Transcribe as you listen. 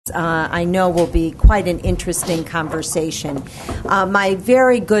I know will be quite an interesting conversation. My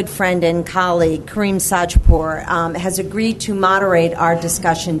very good friend and colleague, Karim Sadjadpour, has agreed to moderate our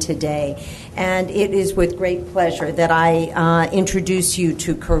discussion today. And it is with great pleasure that I introduce you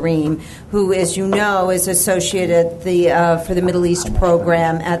to Karim, who, as you know, is associate for the Middle East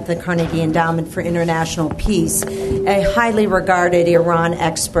program at the Carnegie Endowment for International Peace, a highly regarded Iran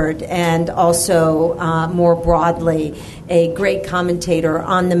expert, and also, more broadly, a great commentator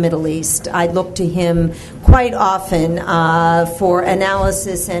on the Middle East. I look to him quite often for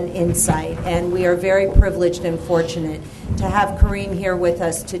analysis and insight, and we are very privileged and fortunate to have Karim here with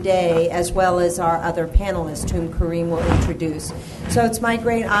us today, as well as our other panelists, whom Karim will introduce. So it's my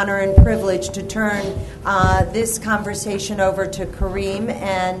great honor and privilege to turn this conversation over to Karim,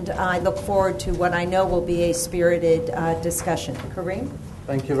 and I look forward to what I know will be a spirited discussion. Karim?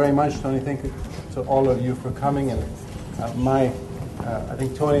 Thank you very much, Tony. Thank you to all of you for coming. And I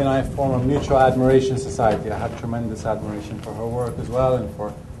think Tony and I form a mutual admiration society. I have tremendous admiration for her work as well, and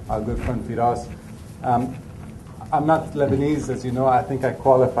for our good friend Firas. I'm not Lebanese, as you know. I think I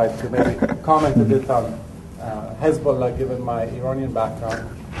qualified to maybe comment a bit on Hezbollah, given my Iranian background.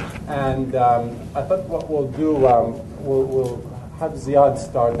 And I thought what we'll do, we'll have Ziad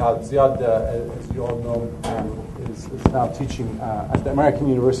start out. Ziad, as you all know, is now teaching at the American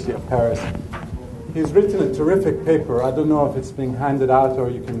University of Paris. He's written a terrific paper. I don't know if it's being handed out or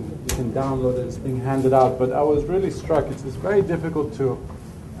you can download it. It's being handed out. But I was really struck. It's very difficult to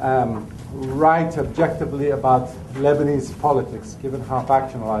write objectively about Lebanese politics, given how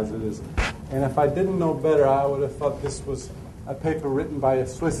factionalized it is. And if I didn't know better, I would have thought this was a paper written by a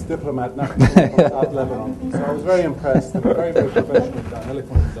Swiss diplomat, not from South Lebanon. So I was very impressed, and very, very professionally done,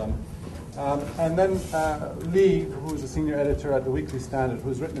 eloquently done. And then Lee, who's a senior editor at the Weekly Standard,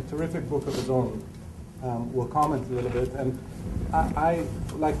 who's written a terrific book of his own, will comment a little bit. And I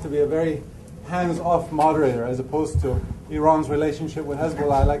like to be a very hands-off moderator, as opposed to Iran's relationship with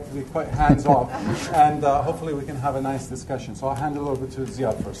Hezbollah. I like to be quite hands-off, and hopefully we can have a nice discussion. So I'll hand it over to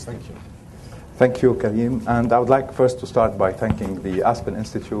Ziad first. Thank you. Thank you, Karim. And I would like first to start by thanking the Aspen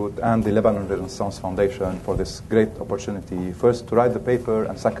Institute and the Lebanon Renaissance Foundation for this great opportunity. First, to write the paper,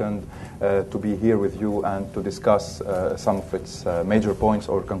 and second, to be here with you and to discuss some of its major points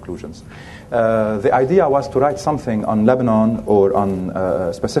or conclusions. The idea was to write something on Lebanon, or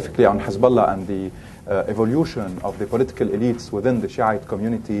on specifically on Hezbollah and the evolution of the political elites within the Shiite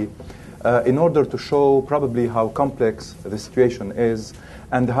community, in order to show probably how complex the situation is,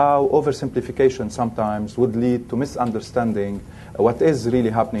 and how oversimplification sometimes would lead to misunderstanding what is really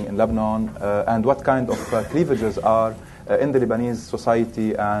happening in Lebanon, and what kind of cleavages are in the Lebanese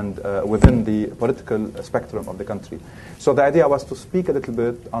society and within the political spectrum of the country. So the idea was to speak a little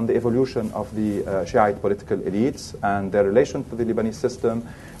bit on the evolution of the Shiite political elites and their relation to the Lebanese system,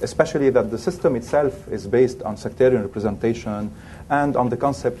 especially that the system itself is based on sectarian representation and on the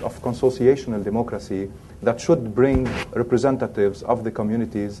concept of consociational democracy that should bring representatives of the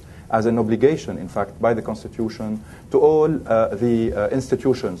communities as an obligation, in fact, by the Constitution to all the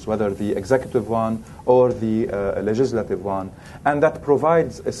institutions, whether the executive one or the legislative one, and that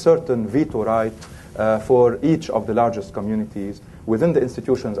provides a certain veto right for each of the largest communities within the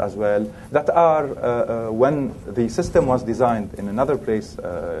institutions as well, that are, when the system was designed in another place,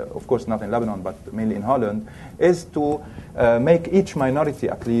 of course not in Lebanon, but mainly in Holland, is to make each minority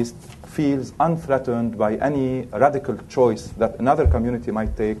at least feels unthreatened by any radical choice that another community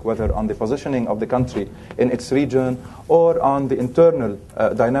might take, whether on the positioning of the country in its region or on the internal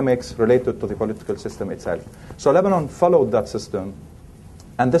dynamics related to the political system itself. So Lebanon followed that system,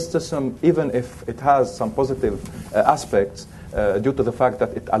 and this system, even if it has some positive aspects, due to the fact that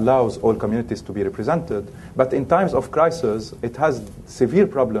it allows all communities to be represented, but in times of crisis, it has severe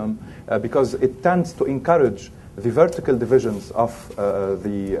problem because it tends to encourage the vertical divisions of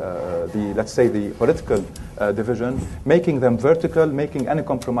let's say, the political division, making them vertical, making any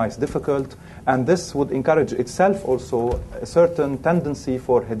compromise difficult, and this would encourage itself also a certain tendency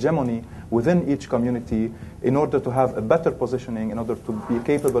for hegemony within each community in order to have a better positioning, in order to be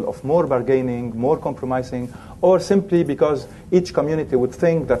capable of more bargaining, more compromising, or simply because each community would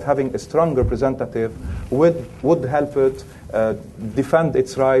think that having a strong representative would help it defend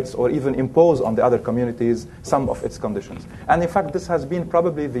its rights or even impose on the other communities some of its conditions. And in fact, this has been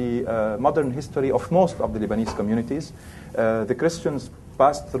probably the modern history of most of the Lebanese communities. The Christians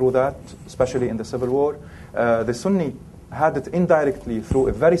passed through that, especially in the Civil War. The Sunni had it indirectly through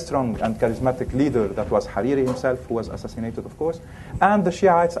a very strong and charismatic leader that was Hariri himself, who was assassinated, of course. And the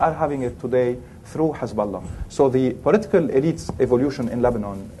Shiites are having it today through Hezbollah. So the political elite's evolution in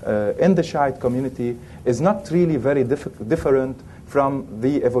Lebanon, in the Shiite community, is not really very different from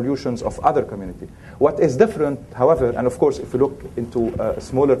the evolutions of other community. What is different, however, and of course, if you look into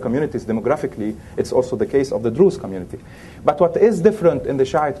smaller communities demographically, it's also the case of the Druze community. But what is different in the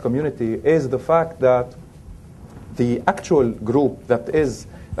Shiite community is the fact that the actual group that is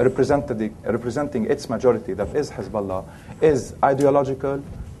representing its majority, that is Hezbollah, is ideological,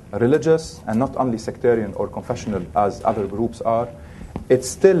 religious, and not only sectarian or confessional as other groups are. It's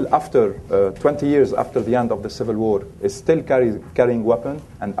still, after 20 years after the end of the civil war, is still carrying weapon,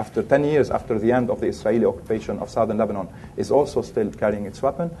 and after 10 years after the end of the Israeli occupation of southern Lebanon, is also still carrying its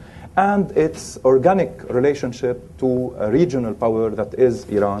weapon, and its organic relationship to a regional power that is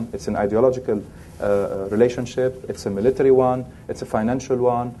Iran. It's an ideological relationship, it's a military one, it's a financial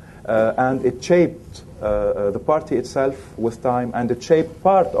one, and it shaped the party itself with time, and it shaped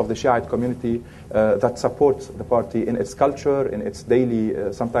part of the Shiite community that supports the party in its culture, in its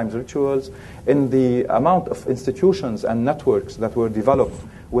daily, sometimes rituals, in the amount of institutions and networks that were developed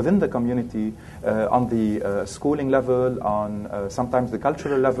within the community on the schooling level, on sometimes the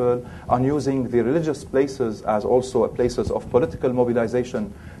cultural level, on using the religious places as also places of political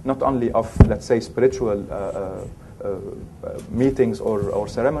mobilization, not only of, let's say, spiritual meetings or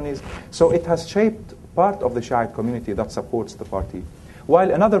ceremonies. So it has shaped part of the Shiite community that supports the party,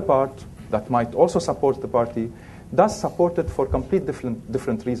 while another part that might also support the party does support it for complete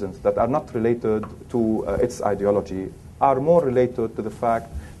different reasons that are not related to its ideology, are more related to the fact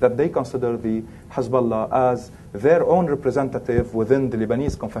that they consider the Hezbollah as their own representative within the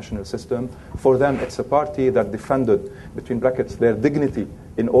Lebanese confessional system. For them, it's a party that defended, between brackets, their dignity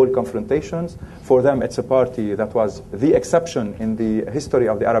in all confrontations. For them, it's a party that was the exception in the history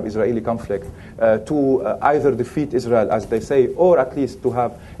of the Arab-Israeli conflict to either defeat Israel, as they say, or at least to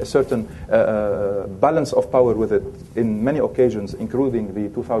have a certain balance of power with it in many occasions, including the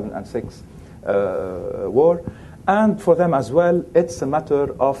 2006 war. And for them as well, it's a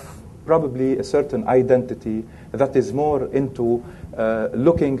matter of probably a certain identity that is more into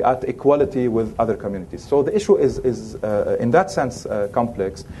looking at equality with other communities. So the issue is in that sense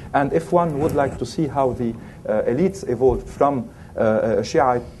complex. And if one would like to see how the elites evolved from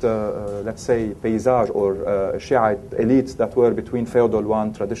Shiite, let's say, paysage or Shiite elites that were between feudal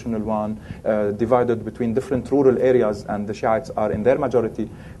one, traditional one, divided between different rural areas, and the Shiites are in their majority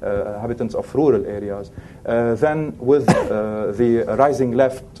inhabitants of rural areas. Then with the rising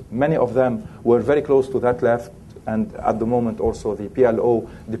left, many of them were very close to that left, and at the moment also the PLO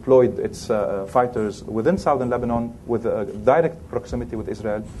deployed its fighters within southern Lebanon with direct proximity with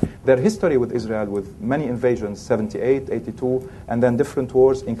Israel. Their history with Israel, with many invasions, 78, 82, and then different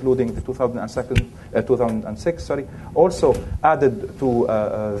wars, including the 2006, also added to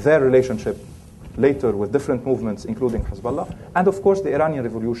their relationship later with different movements, including Hezbollah. And of course the Iranian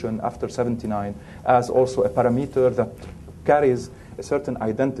Revolution after 79 as also a parameter that carries a certain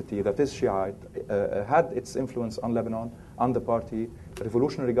identity that is Shiite, had its influence on Lebanon, on the party.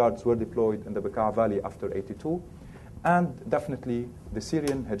 Revolutionary guards were deployed in the Bekaa Valley after 82. And definitely the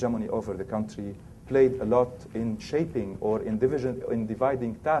Syrian hegemony over the country played a lot in shaping or in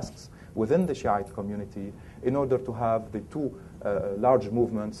dividing tasks within the Shiite community in order to have the two large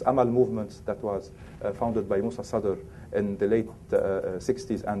movements, Amal movements that was founded by Musa Sadr in the late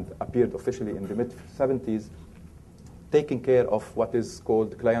 60s and appeared officially in the mid-70s, taking care of what is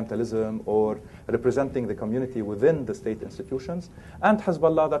called clientelism or representing the community within the state institutions, and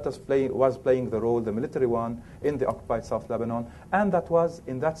Hezbollah that was playing the role, the military one, in the occupied South Lebanon, and that was,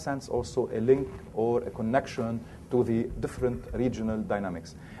 in that sense, also a link or a connection to the different regional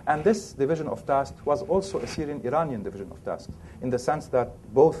dynamics. And this division of tasks was also a Syrian-Iranian division of tasks, in the sense that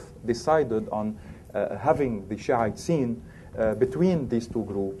both decided on having the Shiite scene between these two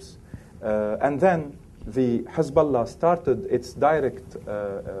groups, and then the Hezbollah started its direct,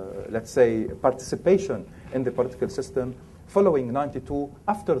 let's say, participation in the political system following 92,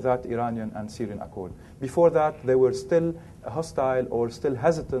 after that Iranian and Syrian accord. Before that, they were still hostile or still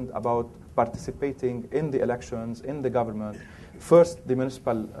hesitant about participating in the elections, in the government. First, the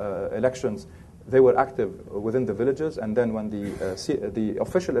municipal elections, they were active within the villages, and then when the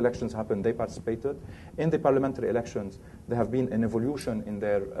official elections happened, they participated. In the parliamentary elections, there have been an evolution in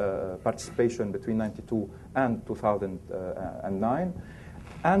their participation between 92 and 2009.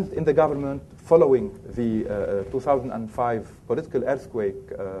 And in the government, following the 2005 political earthquake,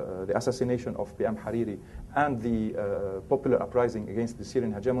 the assassination of PM Hariri, and the popular uprising against the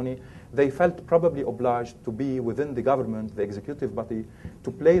Syrian hegemony, they felt probably obliged to be within the government, the executive body,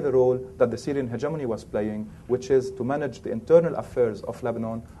 to play the role that the Syrian hegemony was playing, which is to manage the internal affairs of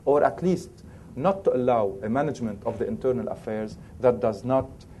Lebanon, or at least not to allow a management of the internal affairs that does not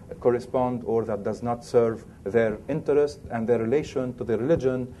correspond or that does not serve their interest and their relation to the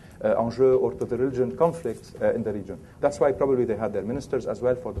religion enjeu or to the religion conflicts in the region. That's why probably they had their ministers as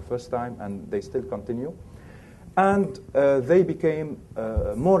well for the first time, and they still continue. And they became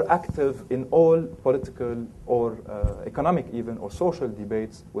more active in all political or economic even or social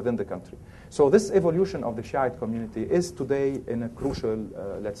debates within the country. So this evolution of the Shiite community is today in a crucial,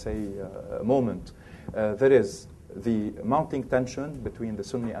 let's say, moment. There is the mounting tension between the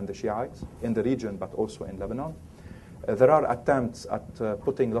Sunni and the Shiites in the region, but also in Lebanon. There are attempts at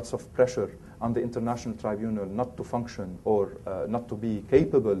putting lots of pressure on the International Tribunal not to function or not to be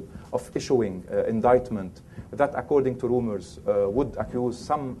capable of issuing indictment that, according to rumors, would accuse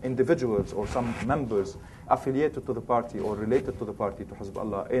some individuals or some members affiliated to the party or related to the party, to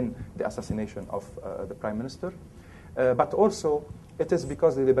Hezbollah, in the assassination of the Prime Minister. But also, it is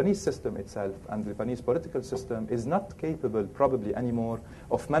because the Lebanese system itself and the Lebanese political system is not capable, probably anymore,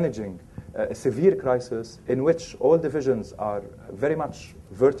 of managing a severe crisis in which all divisions are very much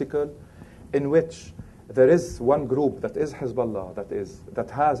vertical, in which there is one group that is Hezbollah, that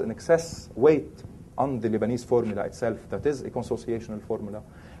has an excess weight on the Lebanese formula itself, that is a consociational formula.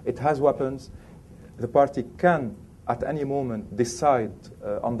 It has weapons. The party can, at any moment, decide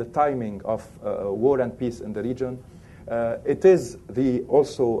on the timing of war and peace in the region. It is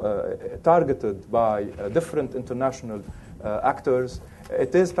also targeted by different international actors.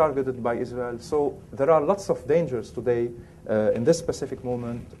 It is targeted by Israel. So there are lots of dangers today in this specific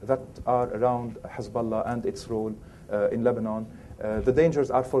moment that are around Hezbollah and its role in Lebanon. The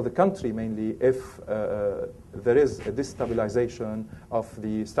dangers are for the country mainly if there is a destabilization of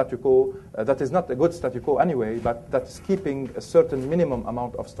the statu quo. That is not a good statu quo anyway, but that's keeping a certain minimum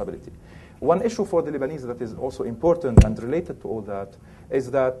amount of stability. One issue for the Lebanese that is also important and related to all that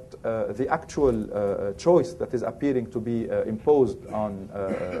is that the actual choice that is appearing to be imposed on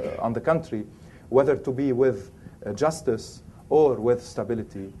the country, whether to be with justice or with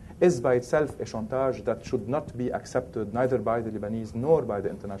stability, is by itself a chantage that should not be accepted neither by the Lebanese nor by the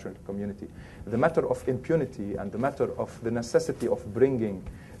international community. The matter of impunity and the matter of the necessity of bringing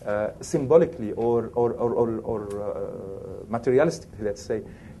symbolically or materialistically, let's say,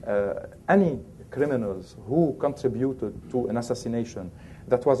 any criminals who contributed to an assassination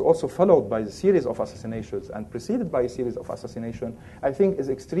that was also followed by a series of assassinations and preceded by a series of assassinations, I think is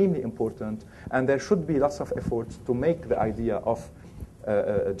extremely important, and there should be lots of efforts to make the idea of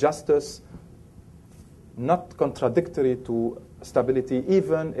justice not contradictory to stability,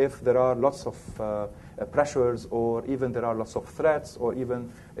 even if there are lots of pressures, or even there are lots of threats, or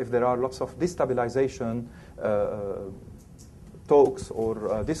even if there are lots of destabilization talks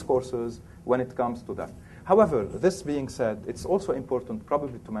or discourses when it comes to that. However, this being said, it's also important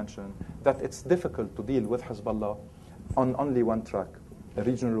probably to mention that it's difficult to deal with Hezbollah on only one track, a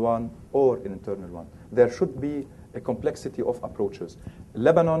regional one or an internal one. There should be a complexity of approaches.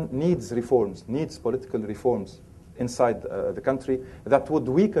 Lebanon needs reforms, needs political reforms inside the country that would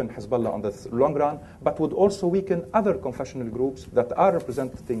weaken Hezbollah on the long run, but would also weaken other confessional groups that are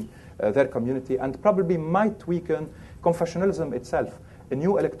representing their community, and probably might weaken confessionalism itself. A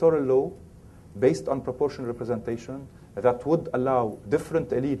new electoral law based on proportional representation that would allow different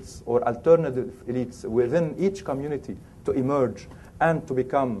elites or alternative elites within each community to emerge and to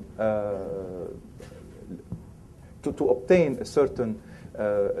become to obtain a certain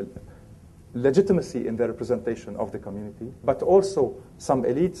legitimacy in their representation of the community, but also some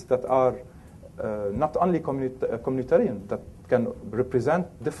elites that are not only communitarian, that can represent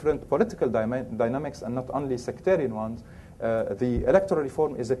different political dynamics and not only sectarian ones. The electoral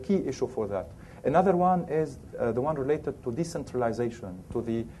reform is a key issue for that. Another one is the one related to decentralization, to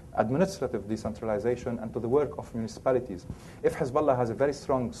the administrative decentralization, and to the work of municipalities. If Hezbollah has a very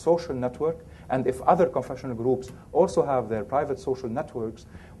strong social network, and if other confessional groups also have their private social networks,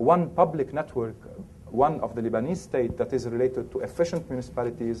 one public network, one of the Lebanese state that is related to efficient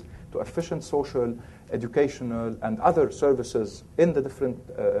municipalities, to efficient social, educational, and other services in the different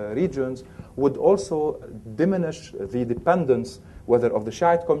regions, would also diminish the dependence, whether of the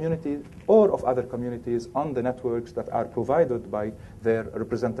Shiite community or of other communities, on the networks that are provided by their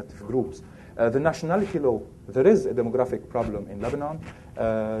representative groups. The nationality law, there is a demographic problem in Lebanon.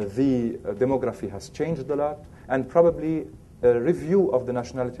 The demography has changed a lot, and probably a review of the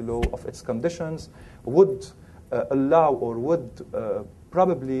nationality law, of its conditions, would allow or would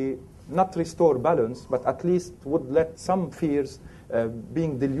probably not restore balance, but at least would let some fears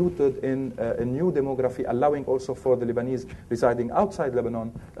being diluted in a new demography, allowing also for the Lebanese residing outside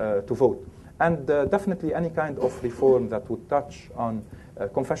Lebanon to vote. And definitely any kind of reform that would touch on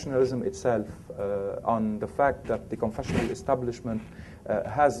confessionalism itself, on the fact that the confessional establishment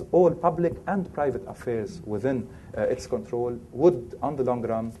has all public and private affairs within its control would, on the long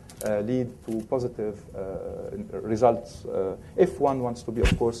run, lead to positive results if one wants to be,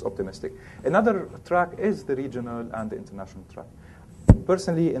 of course, optimistic. Another track is the regional and the international track.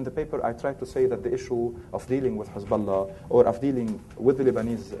 Personally, in the paper, I try to say that the issue of dealing with Hezbollah or of dealing with the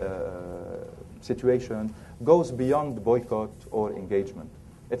Lebanese situation goes beyond boycott or engagement.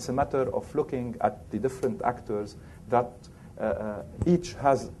 It's a matter of looking at the different actors that each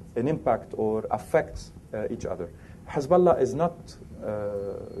has an impact or affects each other. Hezbollah is not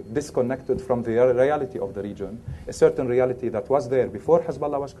disconnected from the reality of the region, a certain reality that was there before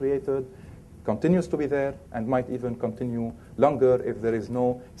Hezbollah was created, continues to be there, and might even continue longer if there is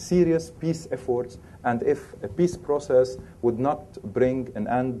no serious peace efforts and if a peace process would not bring an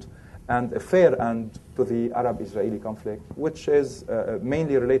end and a fair end to the Arab-Israeli conflict, which is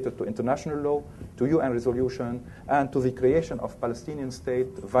mainly related to international law, to UN resolution, and to the creation of Palestinian state,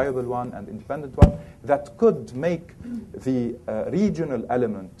 viable one and independent one, that could make the regional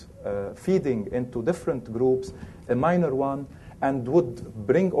element feeding into different groups a minor one, and would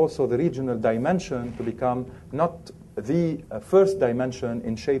bring also the regional dimension to become not the first dimension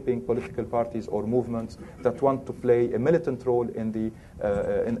in shaping political parties or movements that want to play a militant role in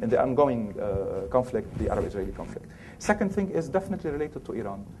the ongoing conflict, the Arab-Israeli conflict. Second thing is definitely related to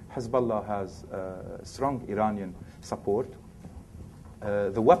Iran. Hezbollah has strong Iranian support.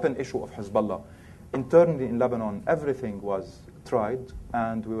 The weapon issue of Hezbollah, internally in Lebanon, everything was tried,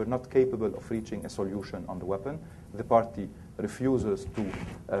 and we were not capable of reaching a solution on the weapon. The party refuses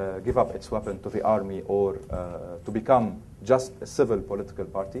to give up its weapon to the army or to become just a civil political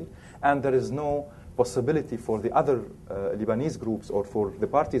party. And there is no possibility for the other Lebanese groups or for the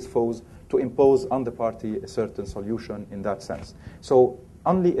party's foes to impose on the party a certain solution in that sense. So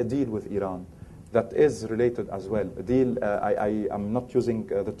only a deal with Iran that is related as well. A deal, I am not using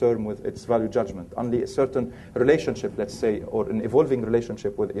the term with its value judgment, only a certain relationship, let's say, or an evolving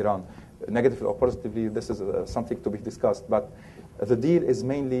relationship with Iran, negatively or positively, this is something to be discussed, but the deal is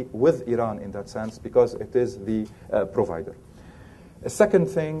mainly with Iran in that sense because it is the provider. A second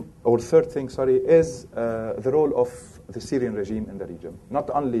thing, or third thing, sorry, is the role of the Syrian regime in the region. Not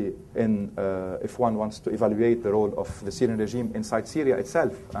only in, if one wants to evaluate the role of the Syrian regime inside Syria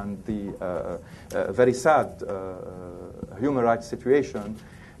itself and the very sad human rights situation,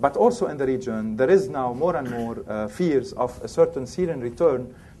 but also in the region, there is now more and more fears of a certain Syrian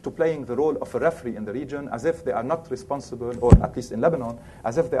return to playing the role of a referee in the region, as if they are not responsible, or at least in Lebanon,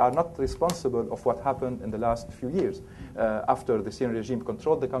 as if they are not responsible of what happened in the last few years after the Syrian regime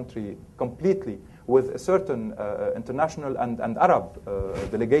controlled the country completely with a certain international and Arab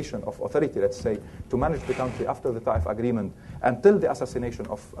delegation of authority, let's say, to manage the country after the Taif agreement until the assassination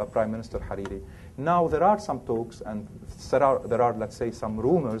of Prime Minister Hariri. Now there are some talks and there are, let's say, some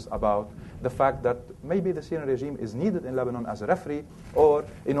rumors about the fact that maybe the Syrian regime is needed in Lebanon as a referee or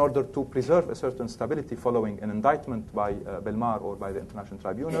in order to preserve a certain stability following an indictment by Belmar or by the International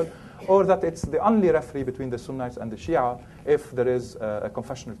Tribunal, or that it's the only referee between the Sunnites and the Shia if there is a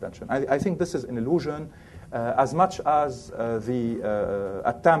confessional tension. I think this is an illusion as much as the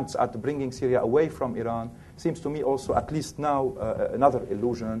attempts at bringing Syria away from Iran seems to me also, at least now, another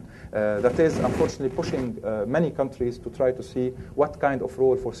illusion that is unfortunately pushing many countries to try to see what kind of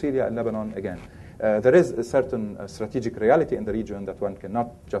role for Syria and Lebanon again. There is a certain strategic reality in the region that one cannot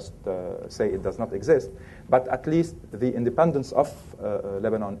just say it does not exist, but at least the independence of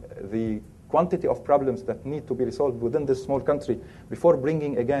Lebanon, the quantity of problems that need to be resolved within this small country before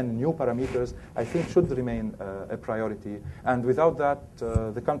bringing again new parameters, I think should remain a priority. And without that,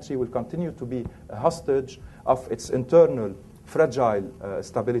 the country will continue to be a hostage of its internal fragile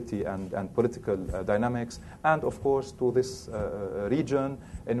stability and political dynamics, and of course to this region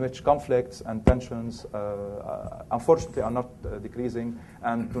in which conflicts and tensions unfortunately are not decreasing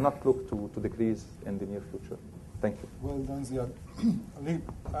and do not look to decrease in the near future. Thank you. Well done, Ziad.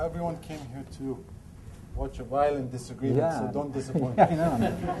 Everyone came here to watch a violent disagreement, so don't disappoint me. I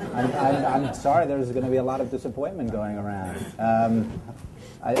know. I'm sorry there's going to be a lot of disappointment going around.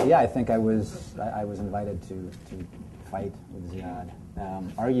 I think I was invited to fight with Ziad,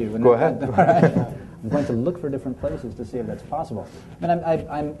 argue. Go ahead. I'm going to look for different places to see if that's possible. I mean,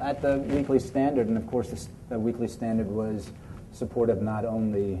 I'm at the Weekly Standard, and of course the Weekly Standard was supportive not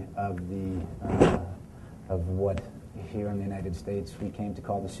only of what here in the United States we came to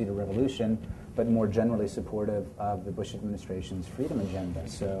call the Cedar Revolution, but more generally supportive of the Bush administration's freedom agenda.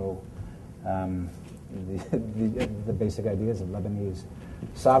 So the basic ideas of Lebanese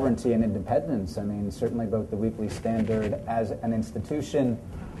sovereignty and independence, I mean, certainly both the Weekly Standard as an institution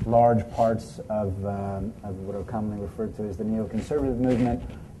large parts of what are commonly referred to as the neoconservative movement,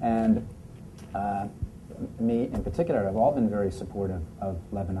 and me in particular have all been very supportive of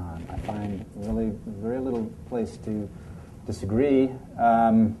Lebanon. I find really very little place to disagree.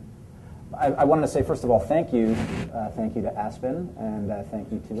 I wanted to say, first of all, thank you to Aspen, and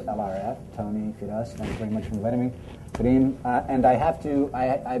thank you to LRF, Tony, Firas, thank you very much for inviting me, Karim. And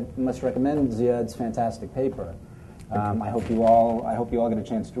I must recommend Ziad's fantastic paper. I hope you all get a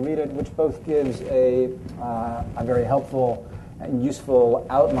chance to read it, which both gives a very helpful and useful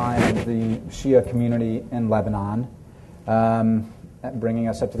outline of the Shia community in Lebanon, bringing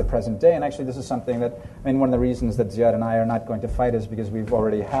us up to the present day. And actually, this is something that, one of the reasons that Ziad and I are not going to fight is because we've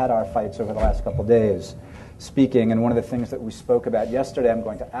already had our fights over the last couple of days speaking. And one of the things that we spoke about yesterday, I'm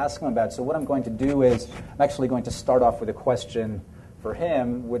going to ask him about. So what I'm going to do is I'm actually going to start off with a question for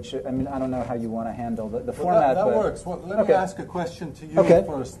him, which, I don't know how you want to handle the format. That works. Well, let me ask a question to you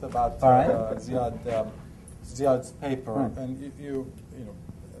first about Ziad's paper, and you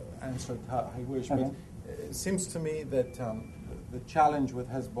answered how you wish. But it seems to me that the challenge with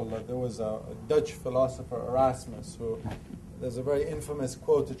Hezbollah, there was a Dutch philosopher, Erasmus, who there's a very infamous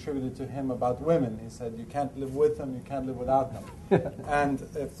quote attributed to him about women. He said, "You can't live with them, you can't live without them." And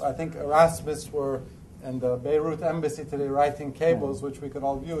if I think Erasmus were in the Beirut embassy today writing cables, which we could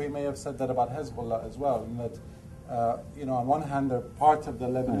all view, he may have said that about Hezbollah as well. And that, on one hand, they're part of the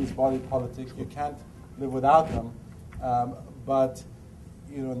Lebanese body politic. You can't live without them. But,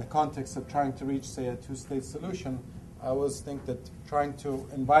 in the context of trying to reach, say, a two-state solution, I always think that trying to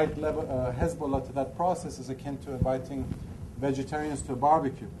invite Hezbollah to that process is akin to inviting vegetarians to a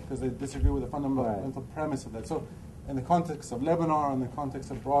barbecue, because they disagree with the fundamental premise of that. So in the context of Lebanon, in the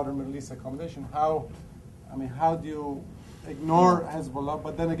context of broader Middle East accommodation, how do you ignore Hezbollah,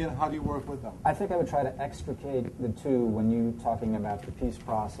 but then again, how do you work with them? I think I would try to extricate the two when you're talking about the peace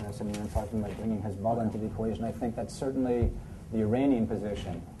process and you're talking about bringing Hezbollah into the equation. I think that's certainly the Iranian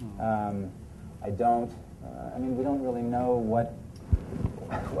position. We don't really know what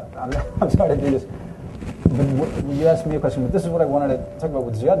I'm sorry to do this. But you asked me a question, but this is what I wanted to talk about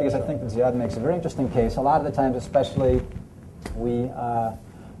with Ziad, because I think that Ziad makes a very interesting case. A lot of the times, especially we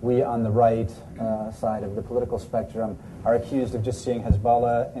on the right side of the political spectrum are accused of just seeing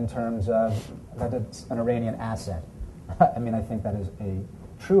Hezbollah in terms of that it's an Iranian asset. I think that is a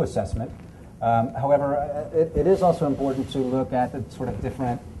true assessment. However, it is also important to look at the sort of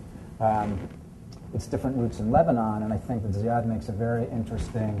different its different roots in Lebanon, and I think that Ziad makes a very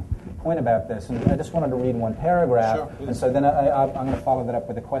interesting point about this. And I just wanted to read one paragraph, and so then I'm going to follow that up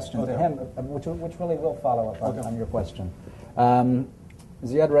with a question to him, which really will follow up on your question.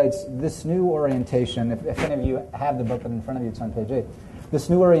 Ziad writes, this new orientation, if any of you have the book in front of you, it's on page 8. This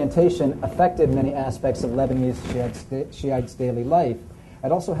new orientation affected many aspects of Lebanese Shiites' daily life.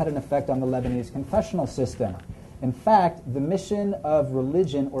 It also had an effect on the Lebanese confessional system. In fact, the mission of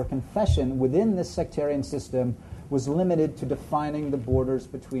religion or confession within this sectarian system was limited to defining the borders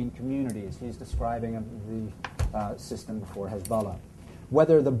between communities. He's describing the system before Hezbollah.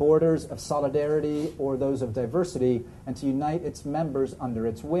 Whether the borders of solidarity or those of diversity, and to unite its members under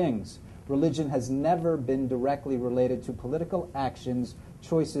its wings. Religion has never been directly related to political actions,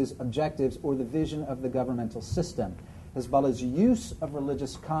 choices, objectives, or the vision of the governmental system. Hezbollah's use of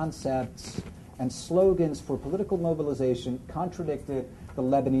religious concepts and slogans for political mobilization contradicted the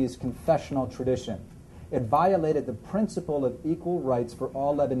Lebanese confessional tradition. It violated the principle of equal rights for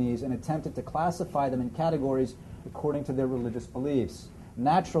all Lebanese and attempted to classify them in categories according to their religious beliefs.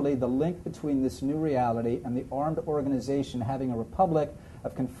 Naturally, the link between this new reality and the armed organization having a republic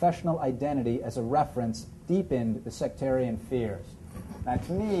of confessional identity as a reference deepened the sectarian fears. Now,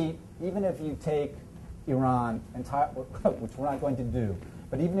 to me, even if you take Iran, which we're not going to do,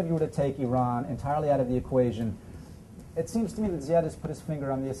 but even if you were to take Iran entirely out of the equation, it seems to me that Ziad has put his finger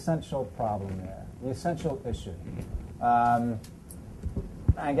on the essential problem there, the essential issue.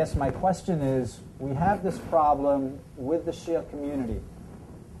 I guess my question is, we have this problem with the Shia community.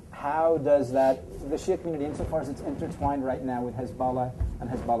 How does the Shia community, insofar as it's intertwined right now with Hezbollah and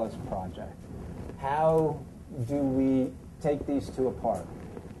Hezbollah's project, how do we take these two apart?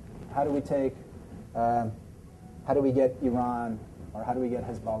 How do we get Iran, or how do we get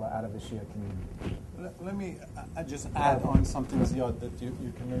Hezbollah out of the Shia community? Let me just add on something, Ziad, that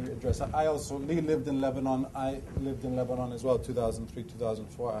you can maybe address. I also lived in Lebanon. I lived in Lebanon as well, 2003,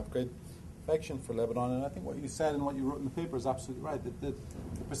 2004. I have great affection for Lebanon, and I think what you said and what you wrote in the paper is absolutely right. That the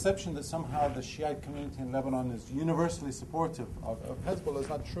perception that somehow the Shiite community in Lebanon is universally supportive of Hezbollah is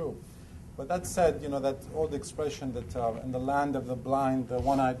not true. But that said, that old expression that in the land of the blind, the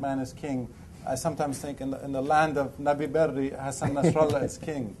one-eyed man is king, I sometimes think in the land of Nabi Berri, Hassan Nasrallah is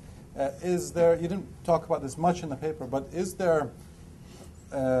king. Is there, you didn't talk about this much in the paper, but is there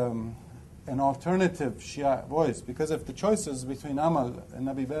an alternative Shia voice? Because if the choice is between Amal and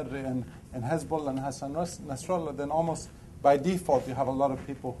Nabi Berri and Hezbollah and Hassan Nasrallah, then almost by default you have a lot of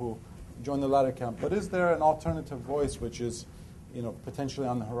people who join the latter camp. But is there an alternative voice which is, potentially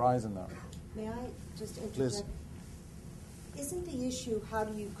on the horizon there? May I just interject? Please. Isn't the issue how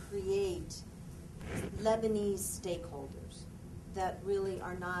do you create Lebanese stakeholders that really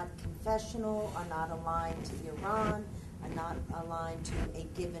are not confessional, are not aligned to Iran, are not aligned to a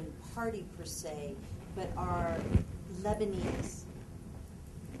given party per se, but are Lebanese?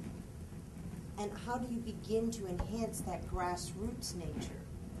 And how do you begin to enhance that grassroots nature,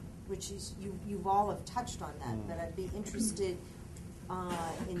 which is, you've all have touched on that, but I'd be interested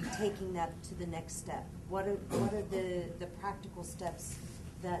in taking that to the next step. What are the practical steps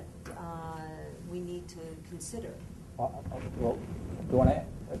that we need to consider? Well, do you want to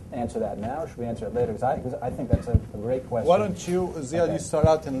answer that now, or should we answer it later? Because I think that's a great question. Why don't you, Ziad, you start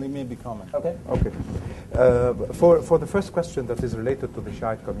out and leave me be comment. Okay. Okay. For the first question that is related to the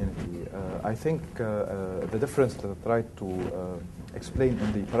Shiite community, I think the difference that I tried to explain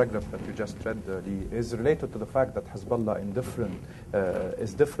in the paragraph that you just read, Lee, is related to the fact that Hezbollah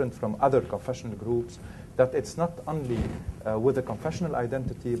is different from other confessional groups, that it's not only with a confessional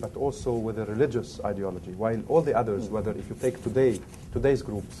identity, but also with a religious ideology. While all the others, whether if you take today's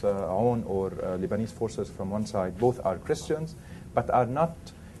groups, Aoun or Lebanese forces from one side, both are Christians, but are not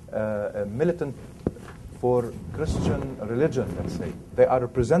militant for Christian religion, let's say. They are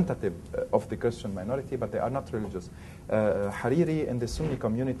representative of the Christian minority, but they are not religious. Hariri in the Sunni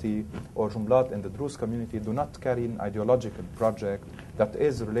community or Jumblat in the Druze community do not carry an ideological project that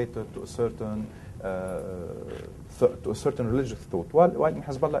is related to a certain religious thought. While in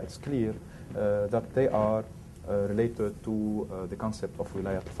Hezbollah it's clear that they are related to the concept of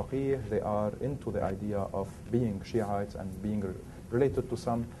wilayat al-faqih. They are into the idea of being Shiites and being related to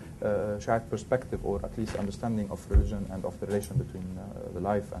some Shiite perspective, or at least understanding of religion and of the relation between the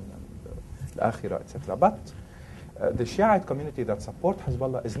life and the akhirah, etc. But the Shiite community that support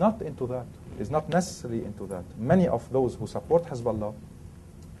Hezbollah is not into that, is not necessarily into that. Many of those who support Hezbollah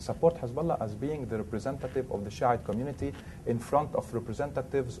as being the representative of the Shiite community in front of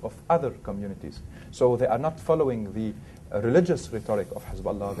representatives of other communities. So they are not following the religious rhetoric of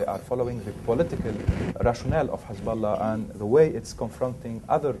Hezbollah, they are following the political rationale of Hezbollah and the way it's confronting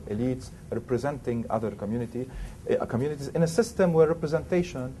other elites representing other communities in a system where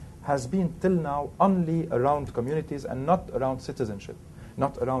representation has been till now only around communities and not around citizenship,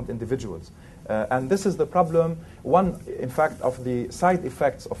 not around individuals. And this is the problem. One, in fact, of the side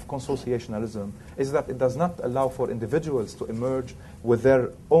effects of consociationalism is that it does not allow for individuals to emerge with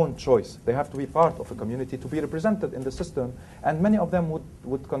their own choice. They have to be part of a community to be represented in the system. And many of them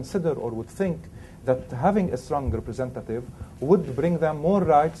would consider or would think that having a strong representative would bring them more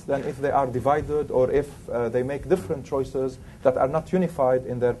rights than if they are divided or if they make different choices that are not unified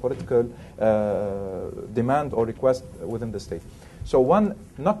in their political demand or request within the state. So one,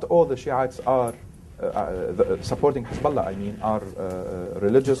 not all the Shiites are supporting Hezbollah, are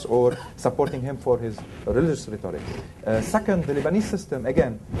religious or supporting him for his religious rhetoric. Second, the Lebanese system,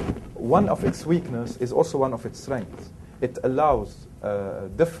 again, one of its weaknesses is also one of its strengths. It allows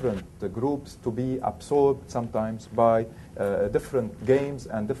different groups to be absorbed sometimes by different games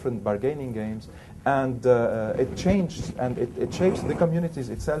and different bargaining games, and it changes and it shapes the communities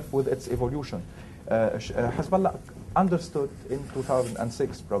itself with its evolution. Hezbollah understood in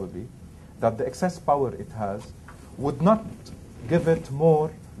 2006 probably that the excess power it has would not give it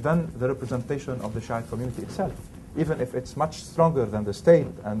more than the representation of the Shiite community itself, even if it's much stronger than the state,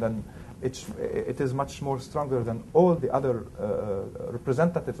 and then it is much more stronger than all the other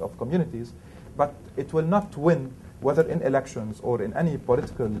representatives of communities, but it will not win, whether in elections or in any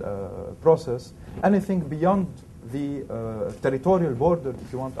political process, anything beyond the territorial border,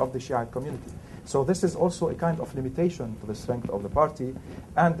 if you want, of the Shiite community. So this is also a kind of limitation to the strength of the party,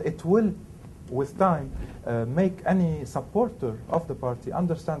 and it will, with time, make any supporter of the party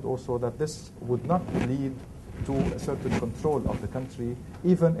understand also that this would not lead to a certain control of the country,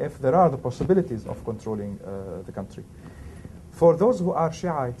 even if there are the possibilities of controlling the country. For those who are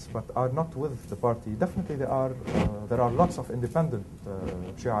Shiites but are not with the party, definitely there are lots of independent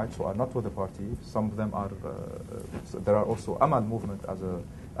Shiites who are not with the party. Some of them are, there are also Amal movement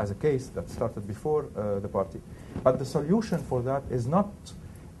as a case that started before the party. But the solution for that is not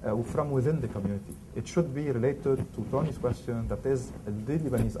from within the community. It should be related to Tony's question, that is the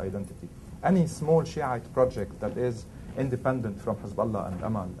Lebanese identity. Any small Shiite project that is independent from Hezbollah and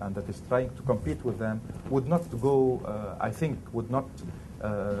Amal and that is trying to compete with them would not go, I think, would not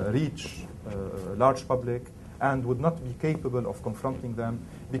reach a large public and would not be capable of confronting them,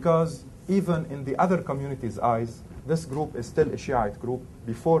 because even in the other communities' eyes, this group is still a Shiite group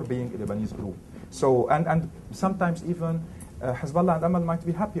before being a Lebanese group. So, and sometimes even Hezbollah and Amal might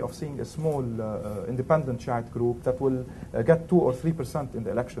be happy of seeing a small independent Shiite group that will get 2 or 3% in the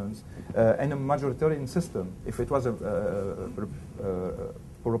elections in a majoritarian system. If it was a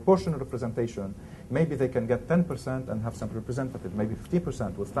proportional representation, maybe they can get 10% and have some representative, maybe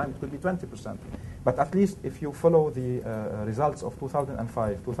 50%. With time, it could be 20%. But at least if you follow the results of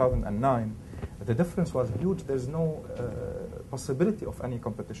 2005, 2009, the difference was huge. There's no possibility of any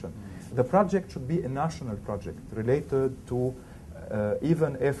competition. The project should be a national project related to,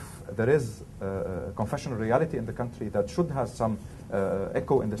 even if there is a confessional reality in the country that should have some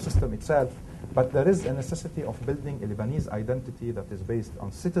echo in the system itself, but there is a necessity of building a Lebanese identity that is based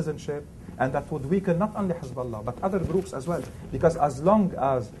on citizenship, and that would weaken not only Hezbollah, but other groups as well. Because as long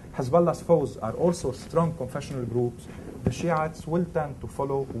as Hezbollah's foes are also strong confessional groups, the Shiites will tend to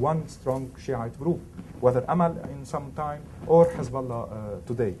follow one strong Shiite group, whether Amal in some time or Hezbollah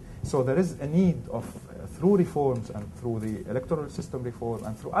today. So there is a need of, through reforms and through the electoral system reform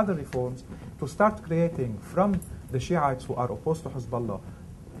and through other reforms, to start creating from the Shiites who are opposed to Hezbollah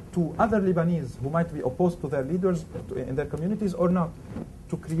to other Lebanese who might be opposed to their leaders in their communities or not,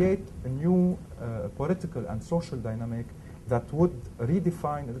 to create a new political and social dynamic that would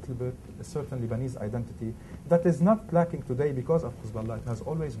redefine a little bit a certain Lebanese identity that is not lacking today because of Hezbollah. It has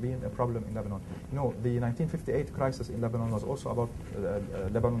always been a problem in Lebanon. You know, the 1958 crisis in Lebanon was also about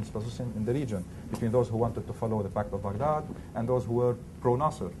Lebanon's position in the region, between those who wanted to follow the Pact of Baghdad and those who were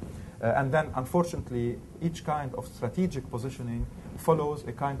pro-Nasser. And then, unfortunately, each kind of strategic positioning follows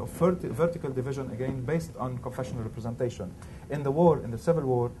a kind of vertical division, again, based on confessional representation. In the war, in the civil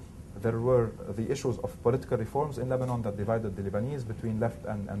war, there were the issues of political reforms in Lebanon that divided the Lebanese between left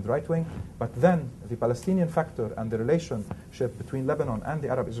and right wing. But then the Palestinian factor and the relationship between Lebanon and the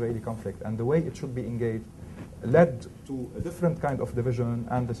Arab-Israeli conflict and the way it should be engaged led to a different kind of division,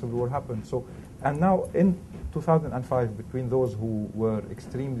 and the civil war happened. So, and now in 2005, between those who were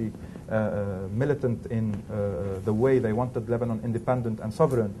extremely militant in the way they wanted Lebanon independent and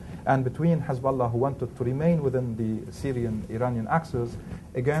sovereign, and between Hezbollah, who wanted to remain within the Syrian-Iranian axis,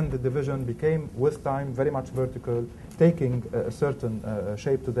 again the division became, with time, very much vertical, taking a certain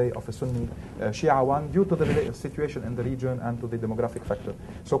shape today of a Sunni Shia one due to the situation in the region and to the demographic factor.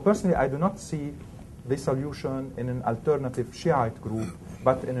 So personally, I do not see the solution in an alternative Shiite group,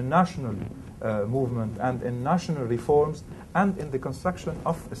 but in a national movement and in national reforms and in the construction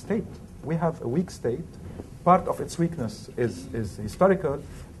of a state. We have a weak state. Part of its weakness is historical,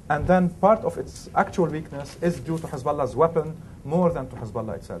 and then part of its actual weakness is due to Hezbollah's weapon more than to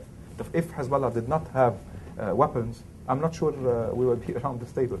Hezbollah itself. If Hezbollah did not have weapons, I'm not sure we will be around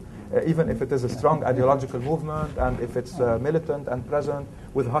this table. Even if it is a strong ideological movement and if it's militant and present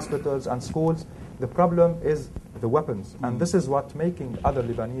with hospitals and schools, the problem is the weapons. And this is what making other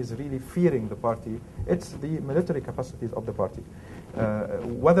Lebanese really fearing the party. It's the military capacities of the party.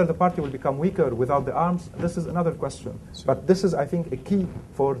 Whether the party will become weaker without the arms, this is another question. But this is, I think, a key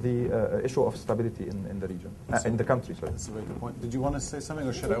for the issue of stability in the region, in the country. Sorry. That's a very good point. Did you want to say something,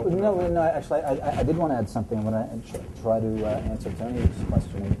 or should I open No, actually, I did want to add something. I'm going to try to answer Tony's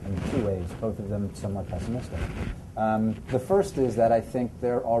question in two ways, both of them somewhat pessimistic. The first is that I think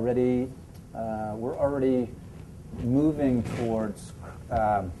we're already moving towards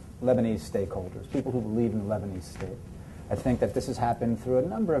Lebanese stakeholders, people who believe in the Lebanese state. I think that this has happened through a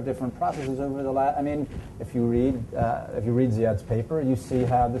number of different processes over the last. I mean, if you read Ziad's paper, you see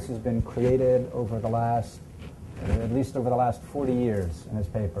how this has been created over the last, at least over the last 40 years in his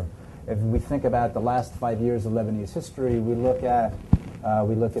paper. If we think about the last 5 years of Lebanese history, we look at the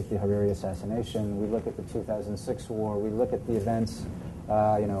Hariri assassination, we look at the 2006 war, we look at the events,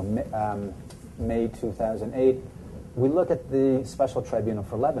 May 2008. We look at the Special Tribunal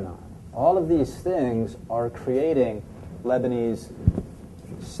for Lebanon. All of these things are creating Lebanese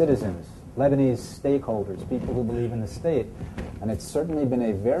citizens, Lebanese stakeholders, people who believe in the state. And it's certainly been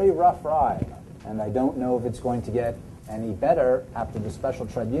a very rough ride. And I don't know if it's going to get any better after the Special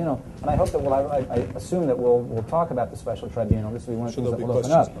Tribunal. And I hope that I assume that we'll talk about the Special Tribunal. This will be one of the things that we'll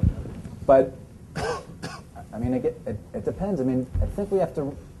open up. But, I mean, it depends. I mean, I think we have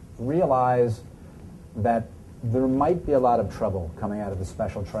to realize that there might be a lot of trouble coming out of the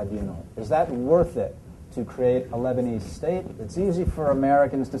Special Tribunal. Is that worth it to create a Lebanese state? It's easy for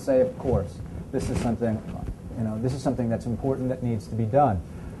Americans to say, of course, this is something that's important that needs to be done.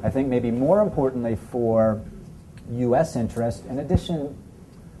 I think maybe more importantly for U.S. interest. In addition,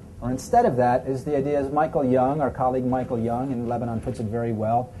 or instead of that, is the idea, as Michael Young, our colleague Michael Young in Lebanon puts it very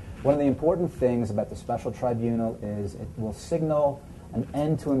well, one of the important things about the Special Tribunal is it will signal an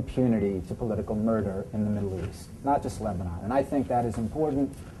end to impunity to political murder in the Middle East, not just Lebanon. And I think that is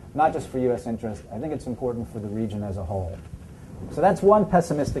important, not just for U.S. interest, I think it's important for the region as a whole. So that's one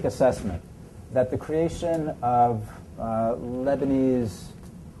pessimistic assessment, that the creation of Lebanese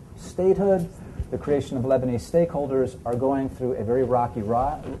statehood, the creation of Lebanese stakeholders are going through a very rocky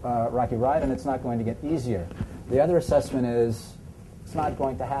ride, and it's not going to get easier. The other assessment is it's not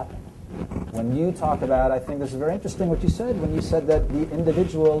going to happen. When you talk about, I think this is very interesting what you said, when you said that the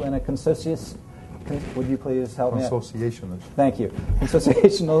individual in a would you please help me out? Consociational. Thank you.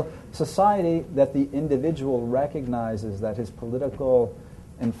 Consociational society, that the individual recognizes that his political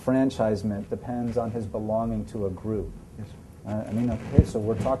enfranchisement depends on his belonging to a group. Yes. I mean, okay, so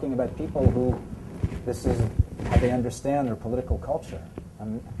we're talking about people who, this is how they understand their political culture.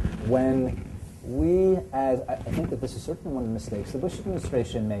 When we, I think that this is certainly one of the mistakes the Bush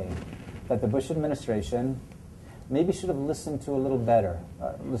administration made, that the Bush administration maybe should have listened to a little better,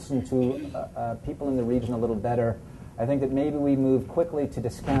 listened to people in the region a little better. I think that maybe we moved quickly to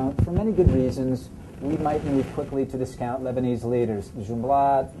discount, for many good reasons, we might move quickly to discount Lebanese leaders,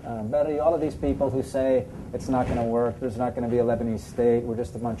 Jumblat, Berri, all of these people who say it's not going to work, there's not going to be a Lebanese state, we're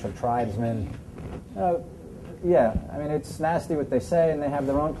just a bunch of tribesmen. Yeah, I mean, it's nasty what they say, and they have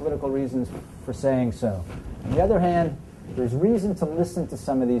their own political reasons for saying so. On the other hand, there's reason to listen to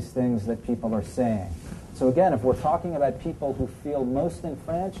some of these things that people are saying. So again, if we're talking about people who feel most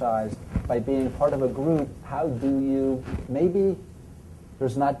enfranchised by being part of a group, how do you, maybe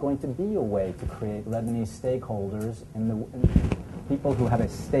there's not going to be a way to create Lebanese stakeholders in people who have a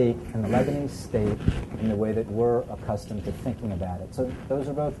stake in the Lebanese state in the way that we're accustomed to thinking about it. So those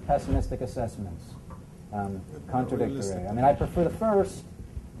are both pessimistic assessments, contradictory. I mean, I prefer the first,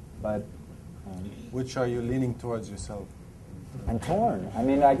 but... Which are you leaning towards yourself? I'm torn.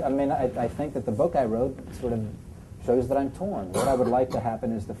 I think that the book I wrote sort of shows that I'm torn. What I would like to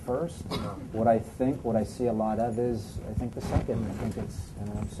happen is the first. What I see a lot of is, I think, the second. I think it's,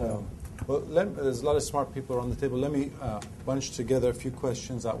 so. Well, there's a lot of smart people around the table. Let me bunch together a few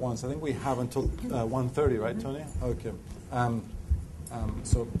questions at once. I think we have until 1:30, right, Tony? Okay.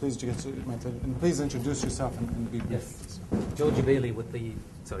 So please, and please introduce yourself and be brief. Yes. George Bailey with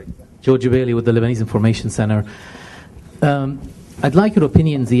the Lebanese Information Center. I'd like your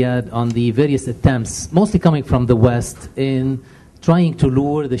opinion, Ziad, on the various attempts, mostly coming from the West, in trying to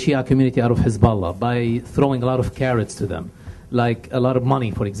lure the Shia community out of Hezbollah by throwing a lot of carrots to them, like a lot of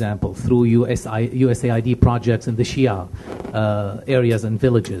money, for example, through USAID projects in the Shia areas and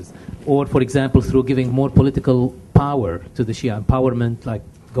villages, or, for example, through giving more political power to the Shia, empowerment, like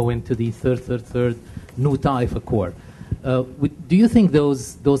going to the third new Taif Accord. Do you think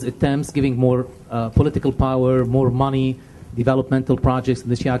those attempts, giving more political power, more money, developmental projects in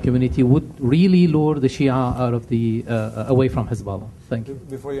the Shia community, would really lure the Shia out of away from Hezbollah? Thank you.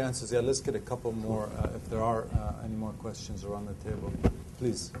 Before you answer, Ziad, let's get a couple more, if there are any more questions around the table.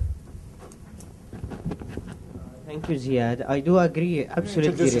 Please. Thank you, Ziad. I do agree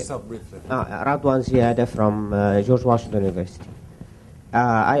absolutely. Introduce yourself briefly. Radwan Ziada from George Washington University.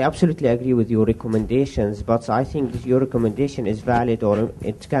 I absolutely agree with your recommendations, but I think that your recommendation is valid, or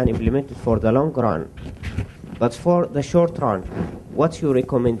it can implement it for the long run. But for the short run, what's your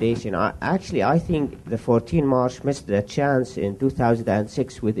recommendation? I think the 14 March missed the chance in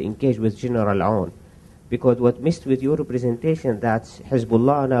 2006 with engage with General Aoun. Because what missed with your representation, that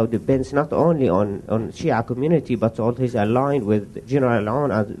Hezbollah now depends not only on Shia community, but also is aligned with General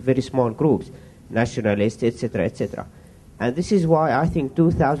Aoun and very small groups, nationalists, etc., etc. And this is why I think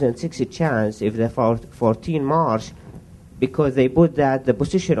 2006 chance, if the 14 March, because they put that the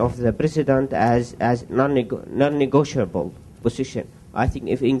position of the president as non-negotiable position. I think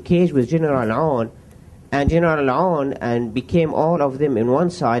if engaged with General Aoun, and became all of them in one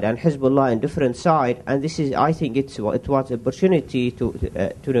side and Hezbollah in different side, and this is, I think it was opportunity to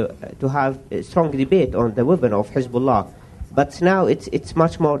have a strong debate on the weapon of Hezbollah. But now it's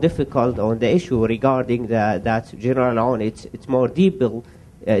much more difficult on the issue regarding that General Aoun. It's more deeper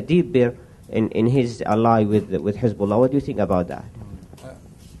in his ally with Hezbollah. What do you think about that?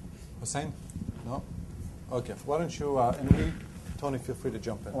 Hussein? No? Okay. Why don't you, and Tony, feel free to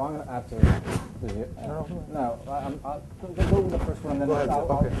jump in. Well, I'm going to have to... I'll go with the first one, and then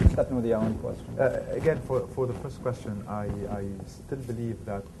I'll step in with the Aoun question. Again, for the first question, I still believe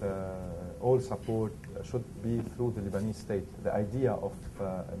that all support should be through the Lebanese state. The idea of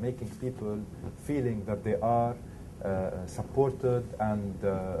making people feeling that they are supported and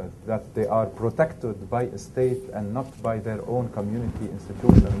that they are protected by a state and not by their own community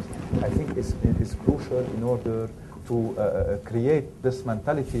institutions, I think is crucial in order to create this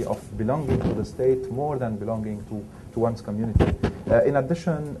mentality of belonging to the state more than belonging to one's community. In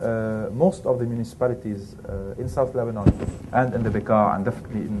addition, most of the municipalities in South Lebanon and in the Bekaa and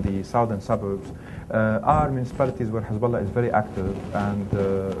definitely in the southern suburbs are municipalities where Hezbollah is very active, and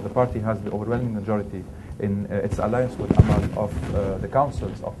the party has the overwhelming majority in its alliance with Amal of the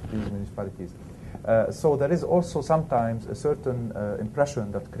councils of these municipalities. So there is also sometimes a certain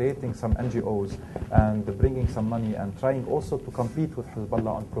impression that creating some NGOs and bringing some money and trying also to compete with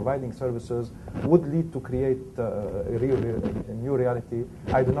Hezbollah on providing services would lead to create a new reality.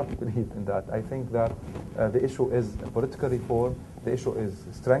 I do not believe in that. I think that the issue is political reform. The issue is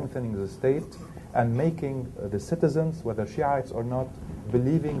strengthening the state and making the citizens, whether Shiites or not,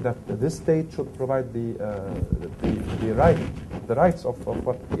 believing that this state should provide the rights of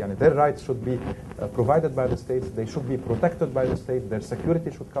what, their rights should be provided by the state. They should be protected by the state. Their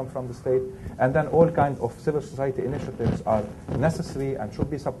security should come from the state. And then all kinds of civil society initiatives are necessary and should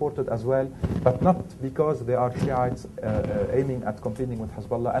be supported as well, but not because they are Shiites aiming at competing with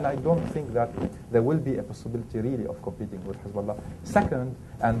Hezbollah. And I don't think that there will be a possibility really of competing with Hezbollah. Second,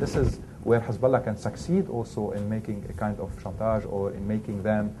 and this is where Hezbollah can succeed also in making a kind of chantage or in making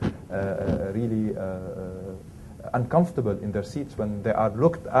them really uncomfortable in their seats when they are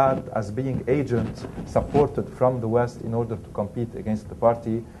looked at as being agents supported from the West in order to compete against the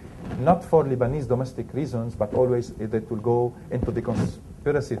party, not for Lebanese domestic reasons, but always it will go into the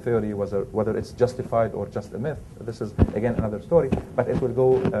conspiracy theory, whether it's justified or just a myth. This is, again, another story, but it will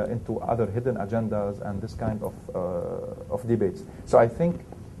go into other hidden agendas and this kind of debates. So I think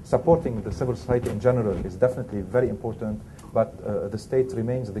supporting the civil society in general is definitely very important, but the state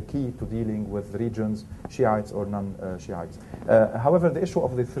remains the key to dealing with regions, Shiites or non-Shiites. However, the issue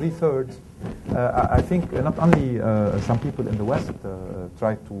of the 3/3, I think not only some people in the West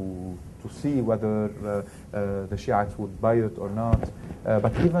try to see whether the Shiites would buy it or not,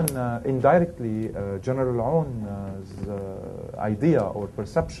 but even indirectly, General Aoun's idea or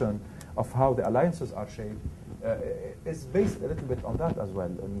perception of how the alliances are shaped is based a little bit on that as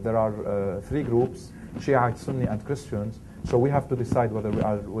well. And there are 3 groups, Shiites, Sunni, and Christians. So we have to decide whether we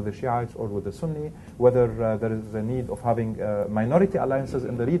are with the Shiites or with the Sunni, whether there is a need of having minority alliances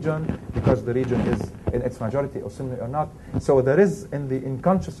in the region because the region is in its majority or Sunni or not. So there is in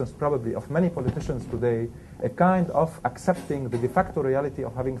consciousness probably of many politicians today a kind of accepting the de facto reality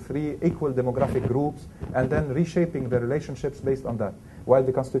of having 3 equal demographic groups and then reshaping their relationships based on that. While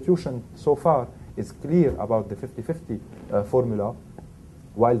the Constitution so far is clear about the 50-50 formula,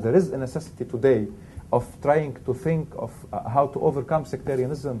 while there is a necessity today of trying to think of how to overcome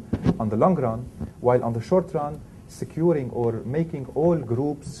sectarianism on the long run, while on the short run, securing or making all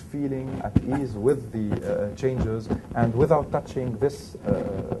groups feeling at ease with the changes and without touching this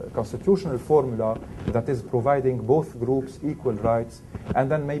constitutional formula that is providing both groups equal rights,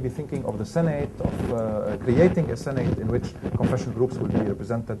 and then maybe thinking of the Senate, of creating a Senate in which confessional groups will be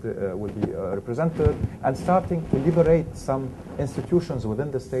represented, and starting to liberate some institutions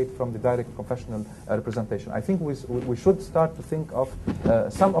within the state from the direct confessional representation. I think we should start to think of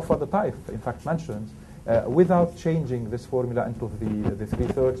some of what the Taif, in fact, mentions, without changing this formula into the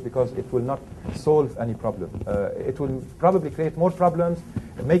 3/3, because it will not solve any problem. It will probably create more problems,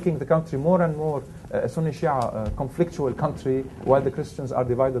 making the country more and more a Sunni Shia conflictual country, while the Christians are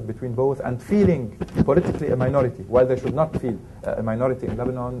divided between both and feeling politically a minority, while they should not feel a minority in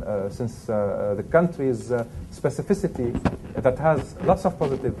Lebanon, since the country's specificity that has lots of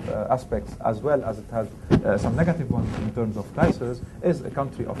positive aspects as well as it has some negative ones in terms of crisis, is a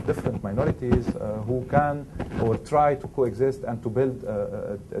country of different minorities who can or try to coexist and to build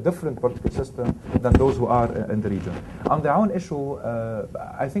a different political system than those who are in the region. On the own issue,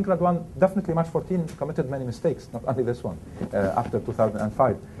 I think Radwan, definitely March 14 committed many mistakes, not only this one, after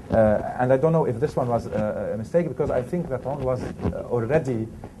 2005. And I don't know if this one was a mistake, because I think that one was already,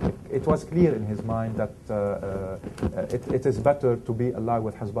 it was clear in his mind that it is better to be allied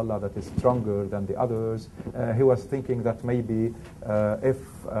with Hezbollah that is stronger than the others. He was thinking that maybe if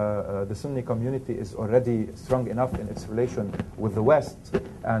the Sunni community is already strong enough in its relation with the West,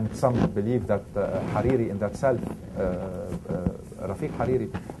 and some believe that Hariri in that self, Rafiq Hariri,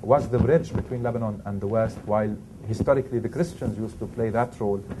 was the bridge between Lebanon and the West, while historically the Christians used to play that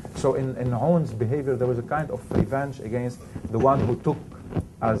role. So in Aoun's behavior, there was a kind of revenge against the one who took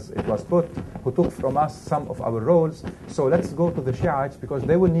as it was put, who took from us some of our roles. So let's go to the Shiites, because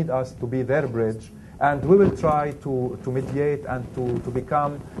they will need us to be their bridge, and we will try to mediate and to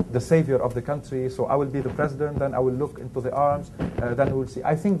become the savior of the country. So I will be the president, then I will look into the arms, then we will see.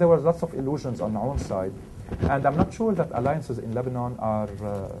 I think there was lots of illusions on our own side, and I'm not sure that alliances in Lebanon are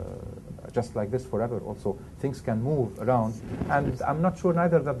just like this forever. Also, things can move around, and I'm not sure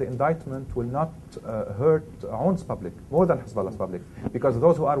neither that the indictment will not hurt Aoun's public more than Hezbollah's public, because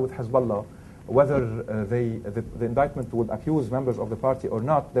those who are with Hezbollah, whether the indictment would accuse members of the party or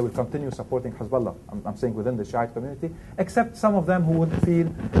not, they will continue supporting Hezbollah. I'm saying within the Shiite community, except some of them who would feel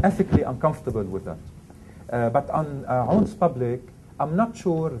ethically uncomfortable with that. But on Aoun's public, I'm not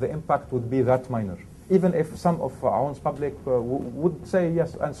sure the impact would be that minor, even if some of Aoun's public would say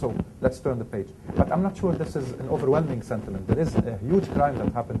yes, and so let's turn the page. But I'm not sure this is an overwhelming sentiment. There is a huge crime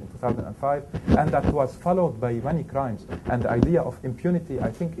that happened in 2005, and that was followed by many crimes. And the idea of impunity, I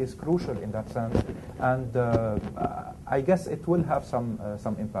think, is crucial in that sense. And I guess it will have some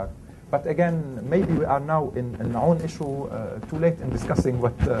impact. But again, maybe we are now in our own issue too late in discussing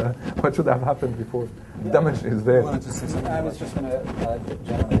what should have happened before. The damage is there. I was just going to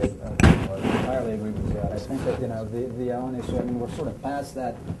generally entirely agree with that. I think that the own issue. I mean, we're sort of past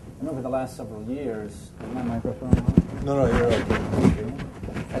that. And over the last several years, is my microphone on? No, you're okay.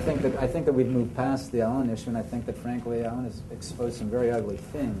 I think that we've moved past the Aoun issue, and I think that frankly, Aoun has exposed some very ugly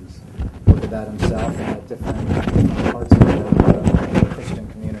things about himself and at different parts of the Christian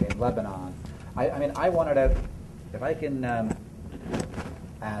community in Lebanon. I mean, I wanted to, if I can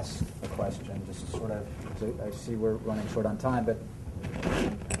ask a question, just to sort of, I see we're running short on time, but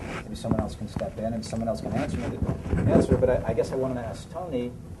maybe someone else can step in and someone else can answer. But I guess I wanted to ask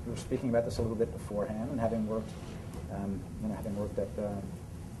Tony. We were speaking about this a little bit beforehand, and having worked at the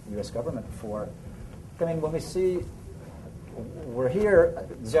U.S. government before. I mean, when we see, we're here,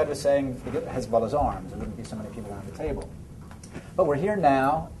 Ziad was saying Hezbollah's arms. There wouldn't be so many people around the table. But we're here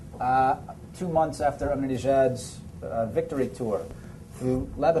now, 2 months after Ahmadinejad's victory tour through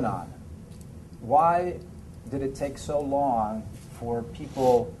Lebanon. Why did it take so long for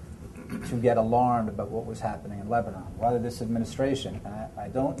people to get alarmed about what was happening in Lebanon? Why did this administration, and I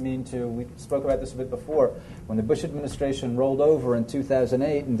don't mean to, we spoke about this a bit before, when the Bush administration rolled over in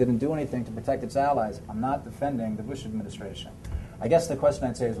 2008 and didn't do anything to protect its allies, I'm not defending the Bush administration. I guess the question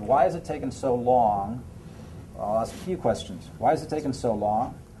I'd say is, why has it taken so long? I'll ask a few questions. Why has it taken so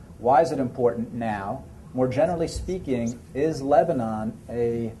long? Why is it important now? More generally speaking, is Lebanon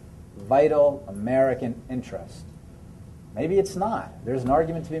a vital American interest? Maybe it's not. There's an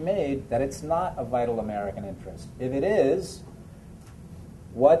argument to be made that it's not a vital American interest. If it is,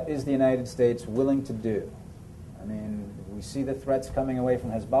 what is the United States willing to do? I mean, we see the threats coming away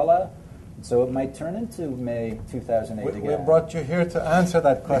from Hezbollah, so it might turn into May 2008 again. We brought you here to answer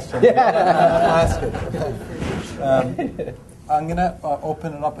that question. Ask it. I'm going to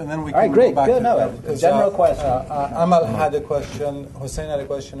open it up, and then we can go back to that. General question. Amal had a question, Hussein had a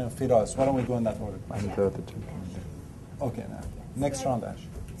question, and Firas. Why don't we go in that order? Okay, now. Next round, Ash.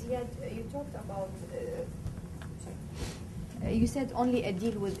 Ziad, you talked about, you said only a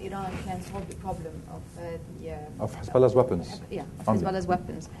deal with Iran can solve the problem of Hezbollah's weapons. Yeah, of Hezbollah's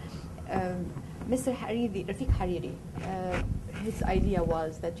weapons. Mr. Hariri, Rafiq Hariri, his idea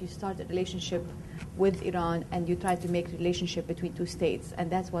was that you start a relationship with Iran and you try to make a relationship between two states,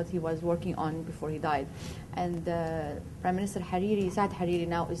 and that's what he was working on before he died. And Prime Minister Hariri, Ziad Hariri,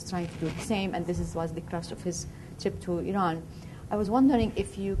 now is trying to do the same, and this was the crux of his trip to Iran. I was wondering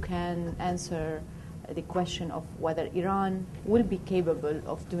if you can answer the question of whether Iran will be capable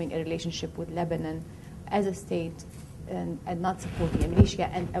of doing a relationship with Lebanon as a state and not supporting a militia.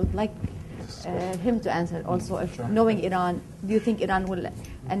 And I would like him to answer also, if knowing Iran, do you think Iran will,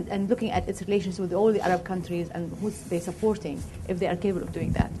 and looking at its relations with all the Arab countries and who's they supporting, if they are capable of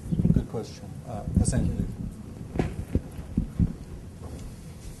doing that? Good question. Hussein.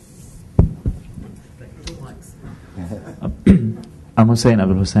 I'm Hussein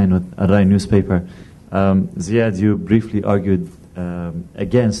Abul Hussein with Al-Rai newspaper. Ziad, you briefly argued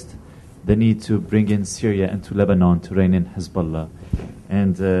against the need to bring in Syria into Lebanon to rein in Hezbollah.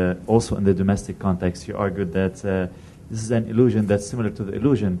 And also in the domestic context, you argued that this is an illusion that's similar to the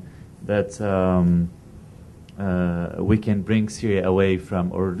illusion that we can bring Syria away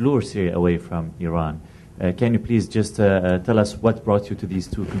from, or lure Syria away from Iran. Can you please just tell us what brought you to these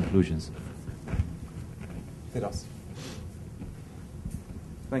two conclusions? Firas.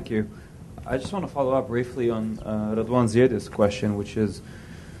 Thank you. I just want to follow up briefly on Radwan Ziad's question, which is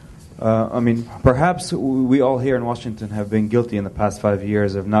I mean, perhaps we all here in Washington have been guilty in the past 5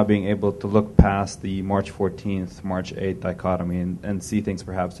 years of not being able to look past the March 14th, March 8th dichotomy and see things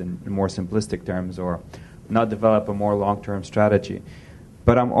perhaps in more simplistic terms, or not develop a more long-term strategy.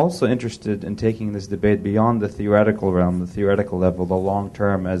 But I'm also interested in taking this debate beyond the theoretical realm, the theoretical level, the long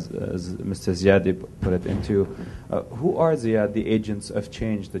term, as Mr. Ziad put it, into who are, Ziad, the agents of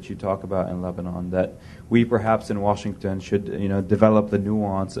change that you talk about in Lebanon, that we perhaps in Washington should develop the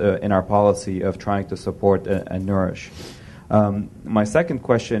nuance in our policy of trying to support and nourish. My second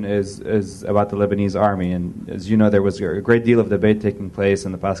question is about the Lebanese army. And as you know, there was a great deal of debate taking place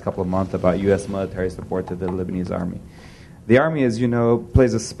in the past couple of months about U.S. military support to the Lebanese army. The army, as you know,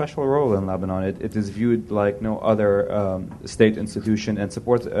 plays a special role in Lebanon. It is viewed like no other state institution and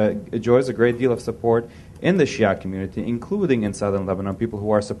enjoys a great deal of support in the Shiite community, including in southern Lebanon. People who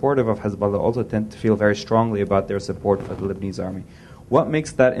are supportive of Hezbollah also tend to feel very strongly about their support for the Lebanese army. What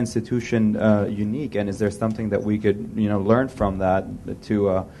makes that institution unique, and is there something that we could learn from that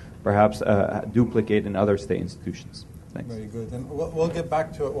to perhaps duplicate in other state institutions? Thanks. Very good. And we'll get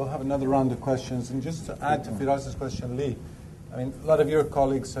back to it. We'll have another round of questions. And just to add to Firaz's question, Lee, I mean, a lot of your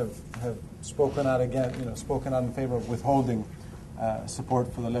colleagues have spoken out again, spoken out in favor of withholding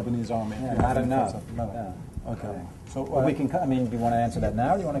support for the Lebanese army. Yeah, not enough. No. Okay. So we can. I mean, do you want to answer that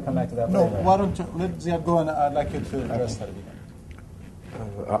now, or do you want to come back to that no, later? why don't you let Ziad go, and I'd like you to address that again.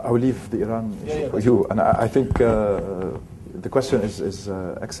 I will leave the Iran issue for you. And I think the question is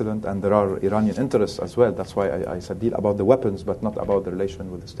excellent, and there are Iranian interests as well. That's why I said deal about the weapons, but not about the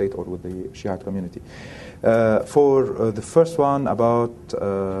relation with the state or with the Shiite community. For the first one about,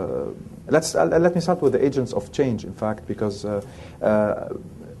 let me start with the agents of change, in fact, because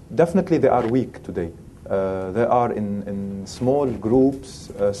definitely they are weak today. They are in small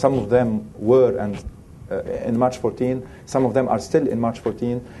groups. Some of them were in March 14. Some of them are still in March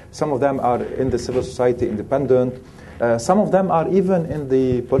 14. Some of them are in the civil society independent. Some of them are even in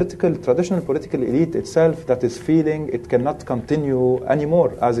the traditional political elite itself that is feeling it cannot continue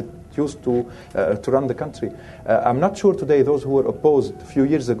anymore as it used to run the country. I'm not sure today those who were opposed a few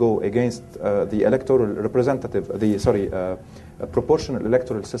years ago against the proportional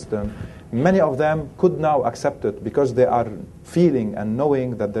electoral system, many of them could now accept it because they are feeling and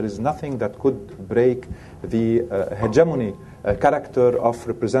knowing that there is nothing that could break the hegemony character of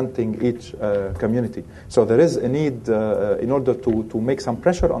representing each community. So there is a need in order to make some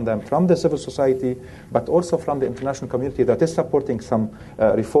pressure on them from the civil society, but also from the international community that is supporting some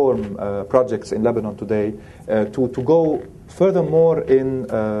reform projects in Lebanon today, to go furthermore in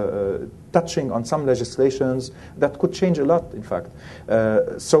touching on some legislations that could change a lot, in fact.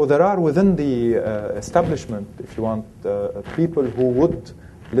 So there are within the establishment, if you want, people who would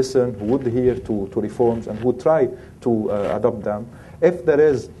listen, who would hear to reforms and who would try to adopt them. If there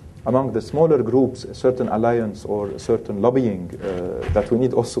is among the smaller groups a certain alliance or a certain lobbying that we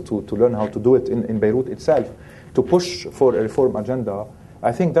need also to learn how to do it in Beirut itself, to push for a reform agenda,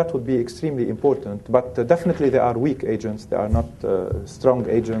 I think that would be extremely important. But definitely they are weak agents. They are not strong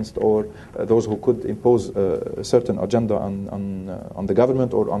agents or those who could impose a certain agenda on the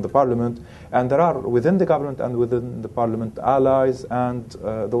government or on the parliament. And there are within the government and within the parliament allies and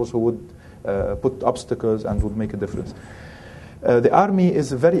those who would put obstacles and would make a difference. The army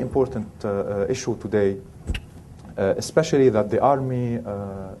is a very important issue today, especially that the army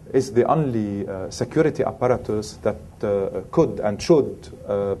is the only security apparatus that could and should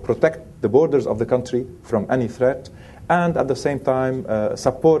protect the borders of the country from any threat, and at the same time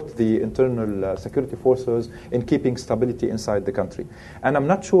support the internal security forces in keeping stability inside the country. And I'm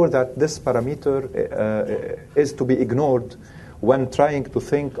not sure that this parameter is to be ignored when trying to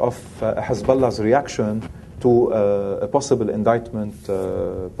think of Hezbollah's reaction to a possible indictment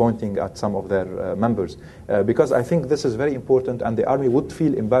pointing at some of their members. Because I think this is very important, and the army would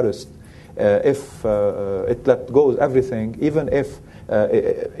feel embarrassed if it let go of everything, even if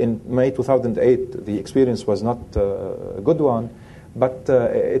in May 2008 the experience was not a good one, but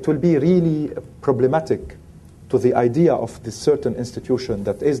it will be really problematic to the idea of this certain institution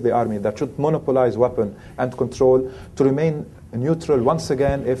that is the army that should monopolize weapon and control to remain neutral once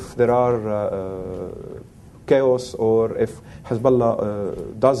again if there are chaos or if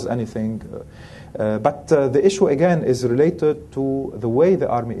Hezbollah does anything. But the issue again is related to the way the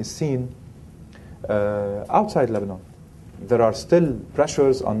army is seen outside Lebanon. There are still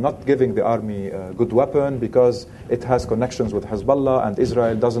pressures on not giving the army a good weapon because it has connections with Hezbollah and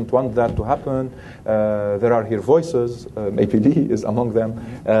Israel doesn't want that to happen. There are here voices, maybe Lee is among them,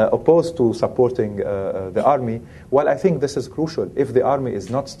 opposed to supporting the army. Well, I think this is crucial. If the army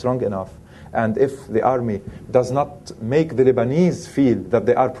is not strong enough and if the army does not make the Lebanese feel that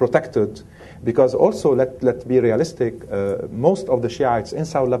they are protected, because also, let's be realistic, most of the Shiites in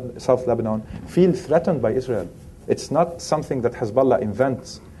South Lebanon feel threatened by Israel. It's not something that Hezbollah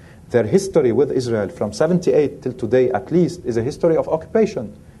invents. Their history with Israel from 78 till today at least is a history of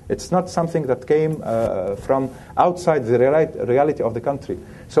occupation. It's not something that came from outside the reality of the country.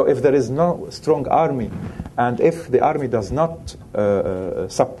 So if there is no strong army, and if the army does not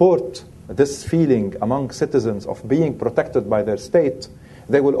support this feeling among citizens of being protected by their state,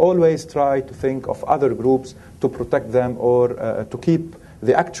 they will always try to think of other groups to protect them or to keep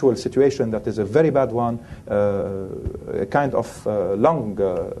the actual situation that is a very bad one, a kind of long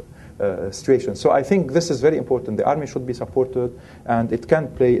situation. So I think this is very important. The army should be supported, and it can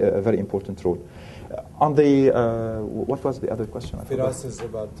play a very important role. On the, what was the other question? Firas is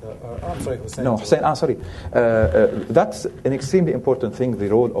about, I'm sorry, Hussein. No, Hussein, sorry. That's an extremely important thing, the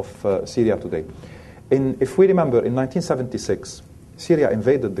role of Syria today. If we remember, in 1976, Syria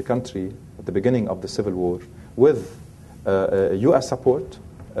invaded the country at the beginning of the civil war with U.S. support.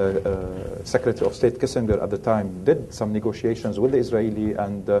 Secretary of State Kissinger at the time did some negotiations with the Israeli,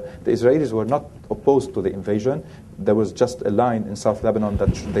 and the Israelis were not opposed to the invasion. There was just a line in South Lebanon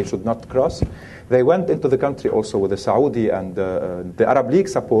that they should not cross. They went into the country also with the Saudi and the Arab League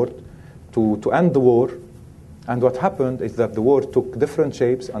support to end the war. And what happened is that the war took different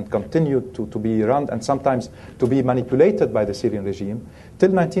shapes and continued to be run and sometimes to be manipulated by the Syrian regime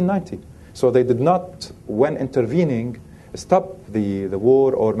till 1990. So they did not, when intervening, stop the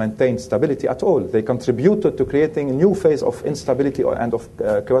war or maintain stability at all. They contributed to creating a new phase of instability and of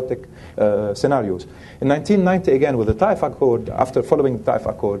chaotic scenarios. In 1990, again, with the Taif Accord, after following the Taif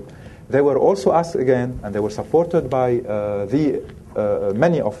Accord, they were also asked again, and they were supported by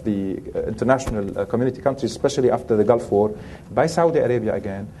many of the international community countries, especially after the Gulf War, by Saudi Arabia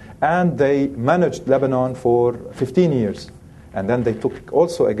again, and they managed Lebanon for 15 years. And then they took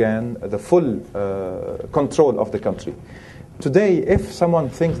also again the full control of the country. Today, if someone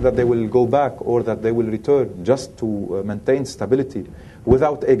thinks that they will go back or that they will return just to maintain stability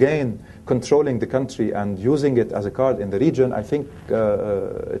without again controlling the country and using it as a card in the region, I think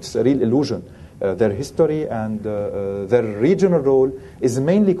it's a real illusion. Their history and their regional role is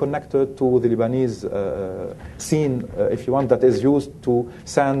mainly connected to the Lebanese scene, if you want, that is used to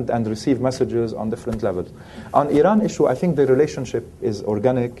send and receive messages on different levels. On Iran issue, I think the relationship is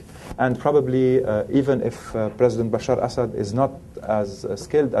organic, and probably even if President Bashar Assad is not as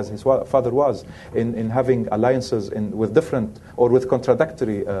skilled as his father was in having alliances with different or with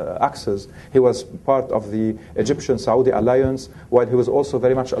contradictory axes, he was part of the Egyptian-Saudi alliance, while he was also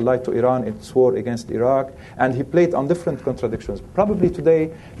very much allied to Iran in its war against Iraq, and he played on different contradictions. Probably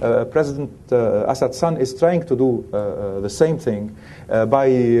today, President Assad's son is trying to do the same thing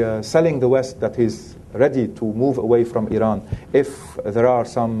by selling the West that he's ready to move away from Iran if there are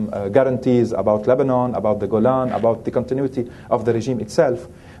some guarantees about Lebanon, about the Golan, about the continuity of the regime itself.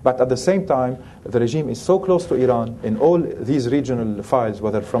 But at the same time, the regime is so close to Iran in all these regional files,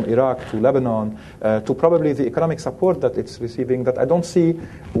 whether from Iraq to Lebanon, to probably the economic support that it's receiving, that I don't see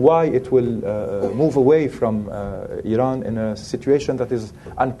why it will move away from Iran in a situation that is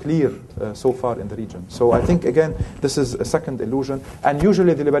unclear so far in the region. So I think, again, this is a second illusion. And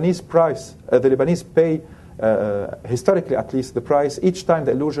usually the Lebanese pay, historically at least, the price each time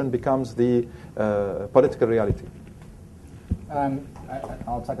the illusion becomes the political reality.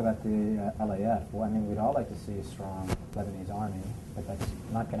 I'll talk about the LAF. Well, I mean, we'd all like to see a strong Lebanese army, but that's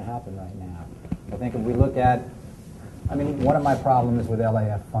not going to happen right now. I think if we look at, I mean, one of my problems with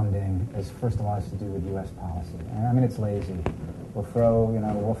LAF funding is, first of all, has to do with U.S. policy. And I mean, it's lazy. We'll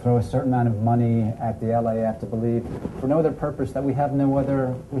throw a certain amount of money at the LAF to believe, for no other purpose, that we have no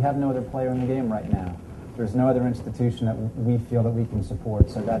other player in the game right now. There's no other institution that we feel that we can support,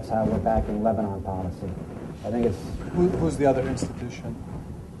 so that's how we're backing Lebanon policy. I think it's... Who's the other institution?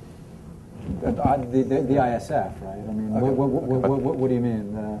 The ISF, right? I mean, okay. What do you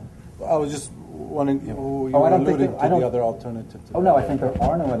mean? I was just wondering, you were alluding to the other alternative. No, I think there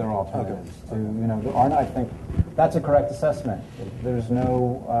are no other alternatives. Okay. There are not. I think that's a correct assessment. There's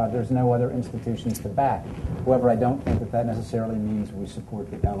no other institutions to back. However, I don't think that necessarily means we support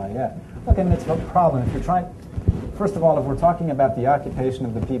the LAF. Look, I mean, it's a problem. If you're trying, first of all, if we're talking about the occupation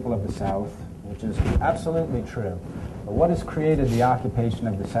of the people of the South, which is absolutely true. But what has created the occupation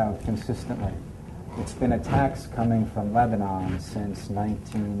of the South consistently it's been attacks coming from Lebanon since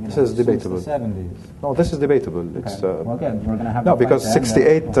This is debatable. Since the 70s. No, this is debatable. Okay. It's, well, again, we're going to have no, to fight because then,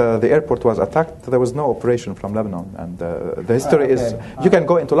 68, the airport was attacked. There was no operation from Lebanon, and the history is. You can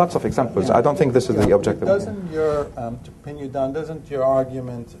go into lots of examples. I don't think this is the objective. Doesn't your to pin you down? Doesn't your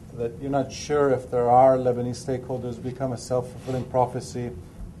argument that you're not sure if there are Lebanese stakeholders become a self-fulfilling prophecy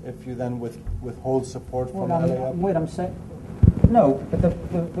if you then withhold support from LAF? Wait, I'm saying no. But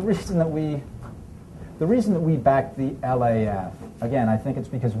the reason that we back the LAF, again, I think it's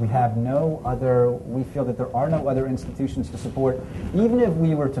because we feel that there are no other institutions to support, even if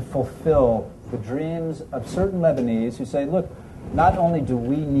we were to fulfill the dreams of certain Lebanese who say, look, not only do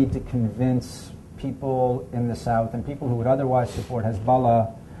we need to convince people in the South and people who would otherwise support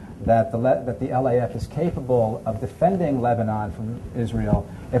Hezbollah that the LAF is capable of defending Lebanon from Israel,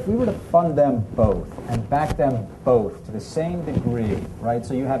 if we were to fund them both and back them both to the same degree, right?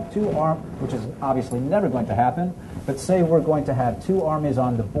 So you have two armies, which is obviously never going to happen, but say we're going to have two armies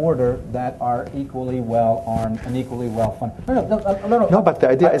on the border that are equally well armed and equally well funded. No, but the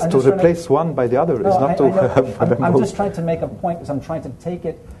idea is to replace one by the other. It's not to have them I'm both. just trying to make a point because I'm trying to take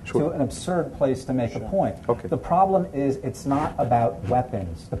it to an absurd place to make a point. Okay. The problem is it's not about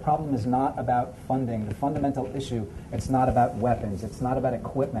weapons. The problem is not about funding. The fundamental issue, it's not about weapons. It's not about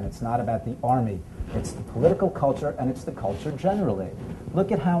equipment. It's not about the army. It's the political culture, and it's the culture generally.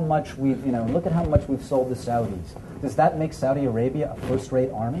 Look at how much we've sold the Saudis. Does that make Saudi Arabia a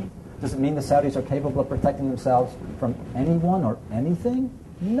first-rate army? Does it mean the Saudis are capable of protecting themselves from anyone or anything?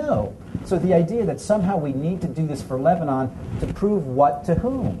 No. So the idea that somehow we need to do this for Lebanon to prove what to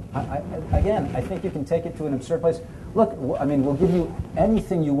whom? I think you can take it to an absurd place. Look, I mean, we'll give you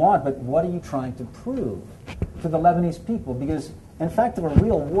anything you want, but what are you trying to prove to the Lebanese people? Because, in fact, of a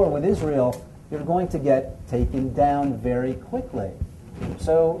real war with Israel, you're going to get taken down very quickly.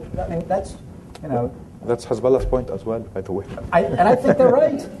 So, I mean, that's, That's Hezbollah's point as well, by the way. And I think they're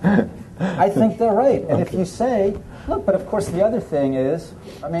right. I think they're right. And if you say, look, but of course the other thing is,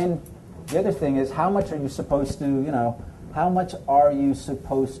 how much are you supposed to, how much are you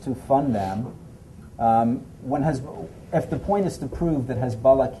supposed to fund them if the point is to prove that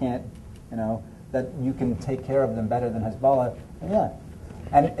Hezbollah can't, that you can take care of them better than Hezbollah, yeah.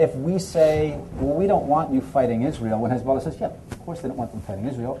 And if we say, well, we don't want you fighting Israel, when Hezbollah says, yeah, of course they don't want them fighting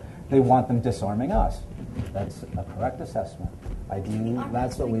Israel, they want them disarming us. That's a correct assessment. Ideally,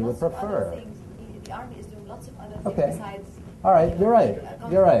 that's what we would prefer. The army is doing lots of other things besides. All right, you're right.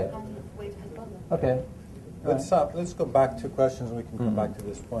 You're right. Okay. Let's go back to questions and we can come back to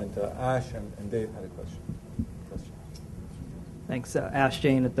this point. Ash and Dave had a question. Thanks. Ash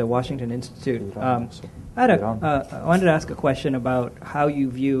Jain at the Washington Institute. I wanted to ask a question about how you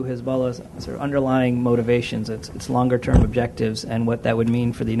view Hezbollah's sort of underlying motivations, its longer-term objectives, and what that would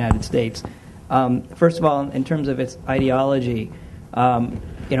mean for the United States. First of all, in terms of its ideology,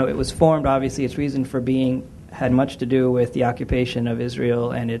 it was formed, obviously, its reason for being had much to do with the occupation of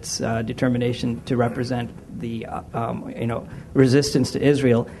Israel and its determination to represent the, resistance to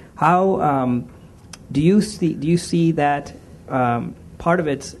Israel. How do you see that part of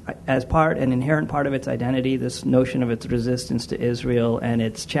an inherent part of its identity, this notion of its resistance to Israel and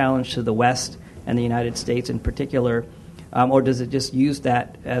its challenge to the West and the United States in particular, or does it just use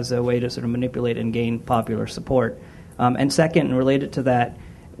that as a way to sort of manipulate and gain popular support? And second, and related to that,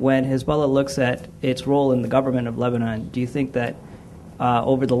 when Hezbollah looks at its role in the government of Lebanon, do you think that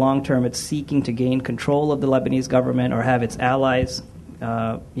over the long term it's seeking to gain control of the Lebanese government or have its allies,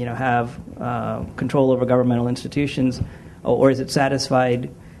 have control over governmental institutions, or is it satisfied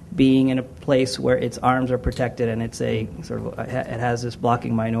being in a place where its arms are protected and it's a sort of it has this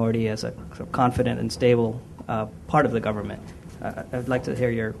blocking minority as a sort of confident and stable part of the government? I'd like to hear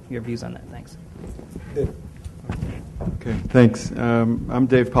your views on that. Thanks. Okay, thanks. I'm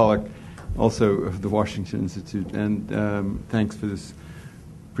Dave Pollack, also of the Washington Institute, and thanks for this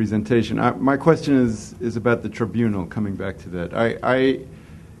presentation. My question is about the tribunal, coming back to that.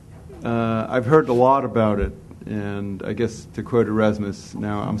 I've heard a lot about it, and I guess to quote Erasmus,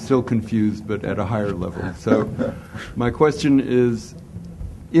 now I'm still confused, but at a higher level. So my question is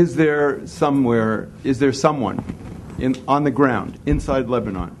there someone on the ground, inside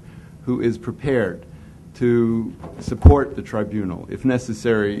Lebanon, who is prepared to support the tribunal, if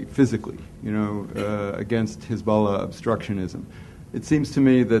necessary, physically, against Hezbollah obstructionism? It seems to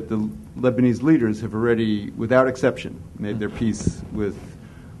me that the Lebanese leaders have already, without exception, made their peace with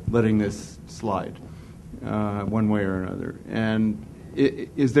letting this slide one way or another. And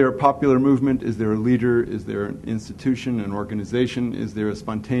is there a popular movement? Is there a leader? Is there an institution, an organization? Is there a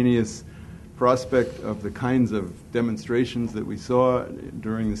spontaneous prospect of the kinds of demonstrations that we saw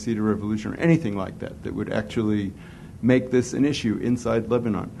during the Cedar Revolution or anything like that that would actually make this an issue inside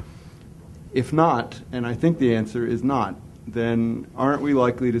Lebanon? If not, and I think the answer is not, then aren't we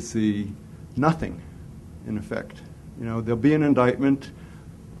likely to see nothing, in effect? You know, there'll be an indictment,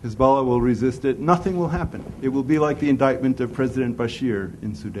 Hezbollah will resist it, nothing will happen. It will be like the indictment of President Bashir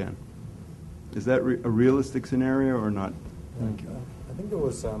in Sudan. Is that a realistic scenario or not? Thank you. I think there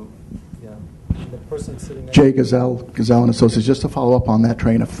was, the person sitting next Jay Gazelle and Associates, just to follow up on that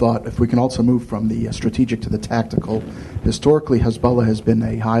train of thought, if we can also move from the strategic to the tactical. Historically, Hezbollah has been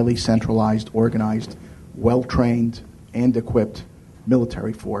a highly centralized, organized, well-trained, and equipped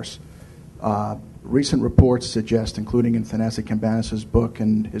military force. Recent reports suggest, including in Thanasi Kambanis' book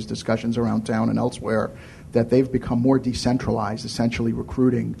and his discussions around town and elsewhere, that they've become more decentralized, essentially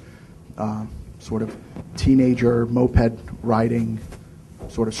recruiting sort of teenager, moped-riding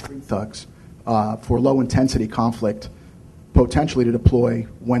sort of street thugs for low-intensity conflict, potentially to deploy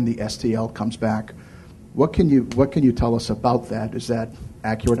when the STL comes back. What can you tell us about that? Is that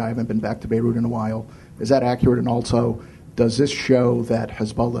accurate? I haven't been back to Beirut in a while. Is that accurate? And also, does this show that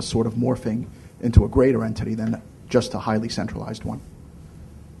Hezbollah is sort of morphing into a greater entity than just a highly centralized one?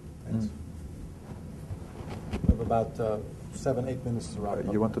 Thanks. We have about 7-8 minutes to wrap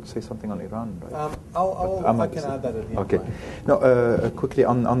up. You wanted to say something on Iran, right? If I can add that at the end. Okay. No, quickly,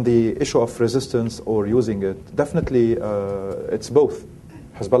 on the issue of resistance or using it, definitely it's both.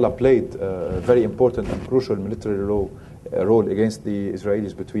 Hezbollah played a very important and crucial military role against the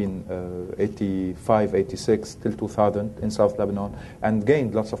Israelis between 85, 86 till 2000 in South Lebanon, and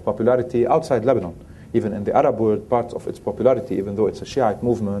gained lots of popularity outside Lebanon. Even in the Arab world, part of its popularity, even though it's a Shiite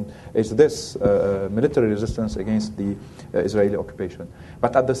movement, is this military resistance against the Israeli occupation.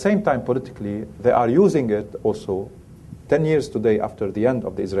 But at the same time, politically, they are using it also 10 years today after the end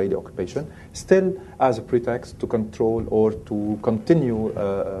of the Israeli occupation, still as a pretext to control or to continue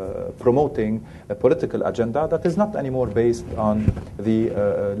promoting a political agenda that is not anymore based on the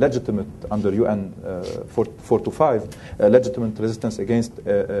legitimate, under UN 425, legitimate resistance against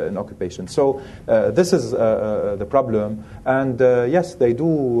an occupation. So this is the problem. And yes, they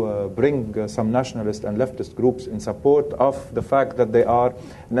do bring some nationalist and leftist groups in support of the fact that they are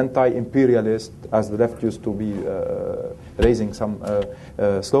an anti-imperialist, as the left used to be raising some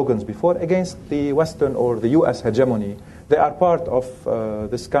slogans before, against the Western or the U.S. hegemony. They are part of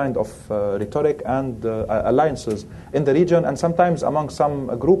this kind of rhetoric and alliances in the region, and sometimes among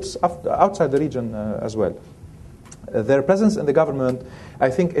some groups outside the region as well. Their presence in the government, I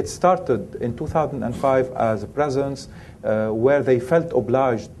think it started in 2005 as a presence where they felt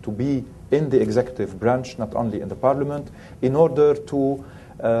obliged to be in the executive branch, not only in the parliament, in order to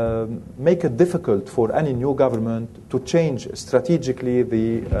make it difficult for any new government to change strategically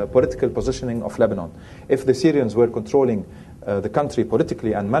the political positioning of Lebanon. If the Syrians were controlling the country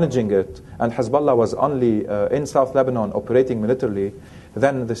politically and managing it, and Hezbollah was only in South Lebanon operating militarily,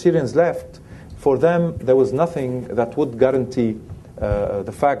 then the Syrians left. For them, there was nothing that would guarantee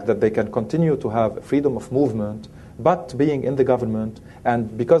the fact that they can continue to have freedom of movement, but being in the government,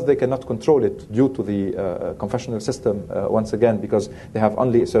 and because they cannot control it due to the confessional system, once again, because they have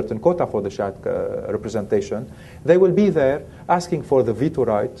only a certain quota for the Shiite representation, they will be there asking for the veto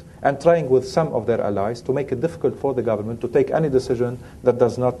right and trying with some of their allies to make it difficult for the government to take any decision that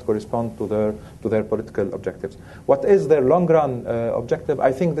does not correspond to their political objectives. What is their long-run objective?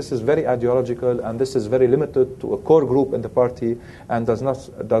 I think this is very ideological, and this is very limited to a core group in the party, and has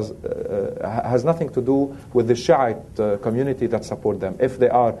nothing to do with the Shiite community that support them. If they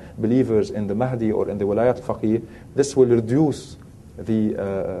are believers in the Mahdi or in the Wilayat al-Faqih, this will reduce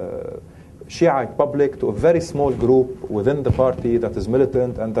the Shiite public to a very small group within the party that is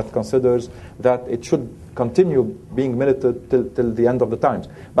militant and that considers that it should continue being militant till the end of the times.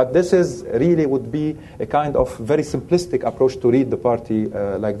 But this is really would be a kind of very simplistic approach to read the party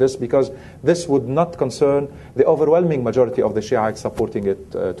like this, because this would not concern the overwhelming majority of the Shiites supporting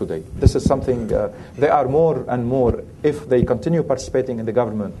it today. This is something they are more and more, if they continue participating in the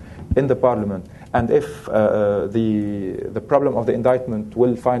government, in the parliament, and if the problem of the indictment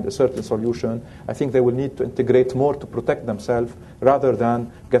will find a certain solution, I think they will need to integrate more to protect themselves rather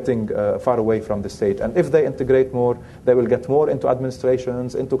than getting far away from the state. And if they integrate more, they will get more into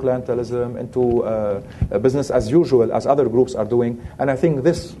administrations, into clientelism, into business as usual, as other groups are doing. And I think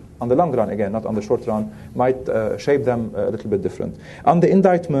this, on the long run, again, not on the short run, might shape them a little bit different. On the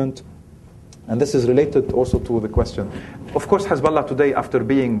indictment, and this is related also to the question, Of course, Hezbollah today, after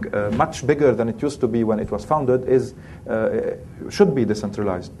being much bigger than it used to be when it was founded, should be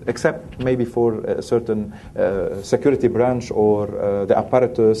decentralized, except maybe for a certain security branch or the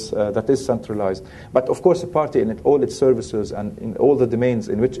apparatus that is centralized. But of course, a party in all its services and in all the domains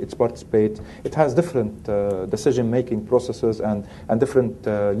in which it participates, it has different decision-making processes and different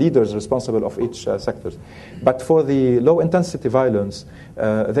leaders responsible of each sector. But for the low-intensity violence,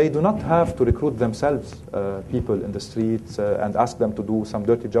 they do not have to recruit themselves people in the streets and ask them to do some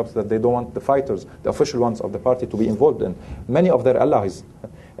dirty jobs that they don't want the fighters, the official ones of the party, to be involved in. Many of their allies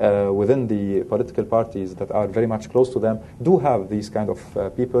within the political parties that are very much close to them do have these kind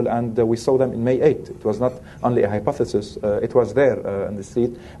of people, and we saw them in May 8. It was not only a hypothesis, it was there in the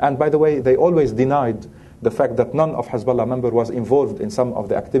street. And by the way, they always denied the fact that none of Hezbollah member was involved in some of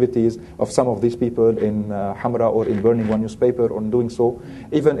the activities of some of these people in Hamra or in burning one newspaper or in doing so,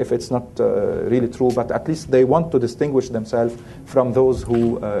 even if it's not really true, but at least they want to distinguish themselves from those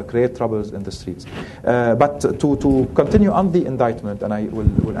who create troubles in the streets. But to continue on the indictment, and I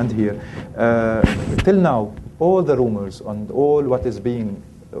will end here, till now, all the rumors on all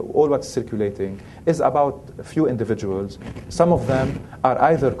what's circulating is about a few individuals. Some of them are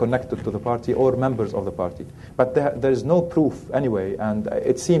either connected to the party or members of the party. But there is no proof anyway, and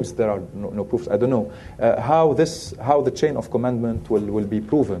it seems there are no proofs. I don't know how the chain of commandment will be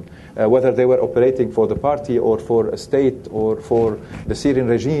proven, whether they were operating for the party or for a state or for the Syrian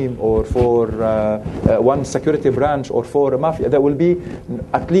regime or for one security branch or for a mafia. There will be,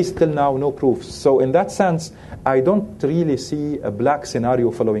 at least till now, no proofs. So in that sense, I don't really see a black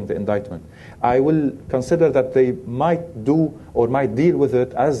scenario following the indictment. I will consider that they might do or might deal with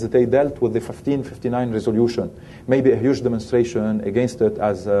it as they dealt with the 1559 resolution. Maybe a huge demonstration against it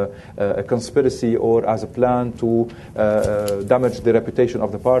as a conspiracy or as a plan to damage the reputation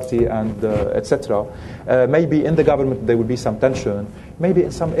of the party and etc. Maybe in the government there will be some tension. Maybe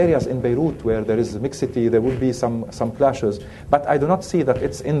in some areas in Beirut where there is mixity, there will be some clashes. But I do not see that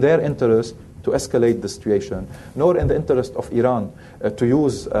it's in their interest to escalate the situation, nor in the interest of Iran to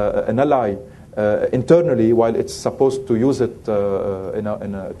use an ally internally while it's supposed to use it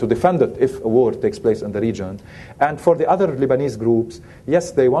to defend it if a war takes place in the region. And for the other Lebanese groups,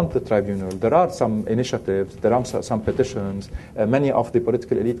 yes, they want the tribunal. There are some initiatives, there are some petitions. Many of the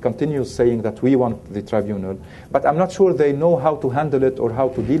political elite continue saying that we want the tribunal. But I'm not sure they know how to handle it or how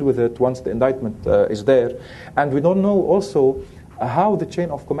to deal with it once the indictment is there. And we don't know also how the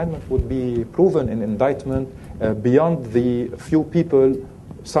chain of commandment would be proven in indictment beyond the few people,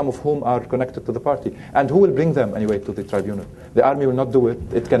 some of whom are connected to the party. And who will bring them anyway to the tribunal? The army will not do it.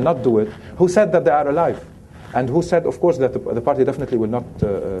 It cannot do it. Who said that they are alive? And who said, of course, that the party definitely will not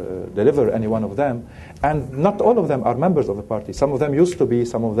deliver any one of them? And not all of them are members of the party. Some of them used to be.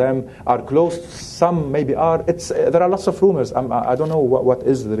 Some of them are close. Some maybe are. There are lots of rumors. I don't know what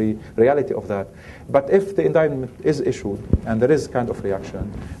is the reality of that. But if the indictment is issued and there is kind of reaction,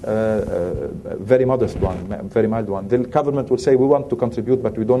 very modest one, very mild one, the government will say, we want to contribute,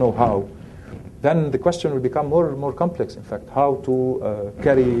 but we don't know how. Then the question will become more complex, in fact, how to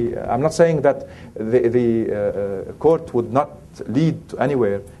carry. I'm not saying that the court would not lead to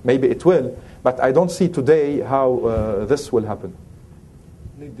anywhere. Maybe it will, but I don't see today how this will happen.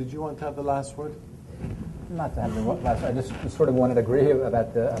 Lee, did you want to have the last word? Not to have the last word. I just sort of wanted to agree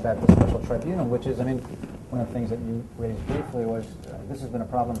about the special tribunal, which is, I mean, one of the things that you raised briefly was this has been a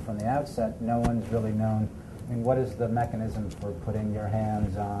problem from the outset. No one's really known. I mean, what is the mechanism for putting your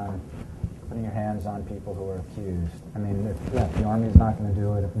hands on people who are accused? I mean, if the Army's not going to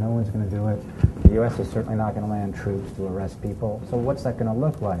do it, if no one's going to do it, the U.S. is certainly not going to land troops to arrest people. So what's that going to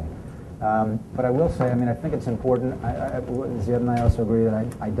look like? But I will say, I mean, I think it's important. Ziad and I also agree that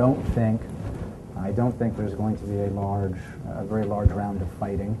I don't think there's going to be a very large round of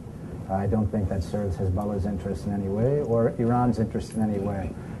fighting. I don't think that serves Hezbollah's interest in any way or Iran's interest in any way.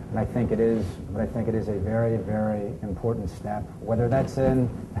 And I think it is a very, very important step, whether it's in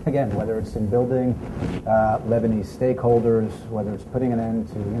building Lebanese stakeholders, whether it's putting an end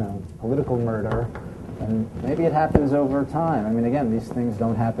to, political murder, and maybe it happens over time. I mean, again, these things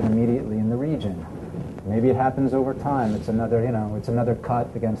don't happen immediately in the region. Maybe it happens over time. It's another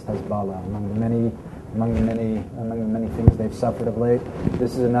cut against Hezbollah among the many things they've suffered of late.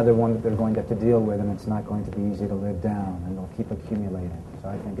 This is another one that they're going to have to deal with, and it's not going to be easy to live down, and they'll keep accumulating. So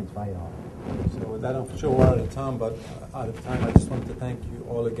I think it's vital. So with that, I'm sure we're out of time, but I just wanted to thank you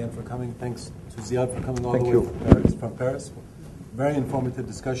all again for coming. Thanks to Ziad for coming all the way from Paris. Very informative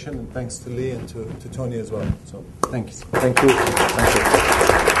discussion, and thanks to Lee and to Tony as well. So thank you. Thank you. Thank you.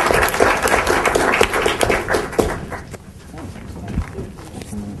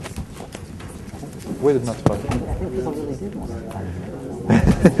 We did not fight. I think people really did want to fight.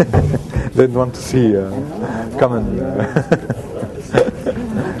 Didn't want to see coming.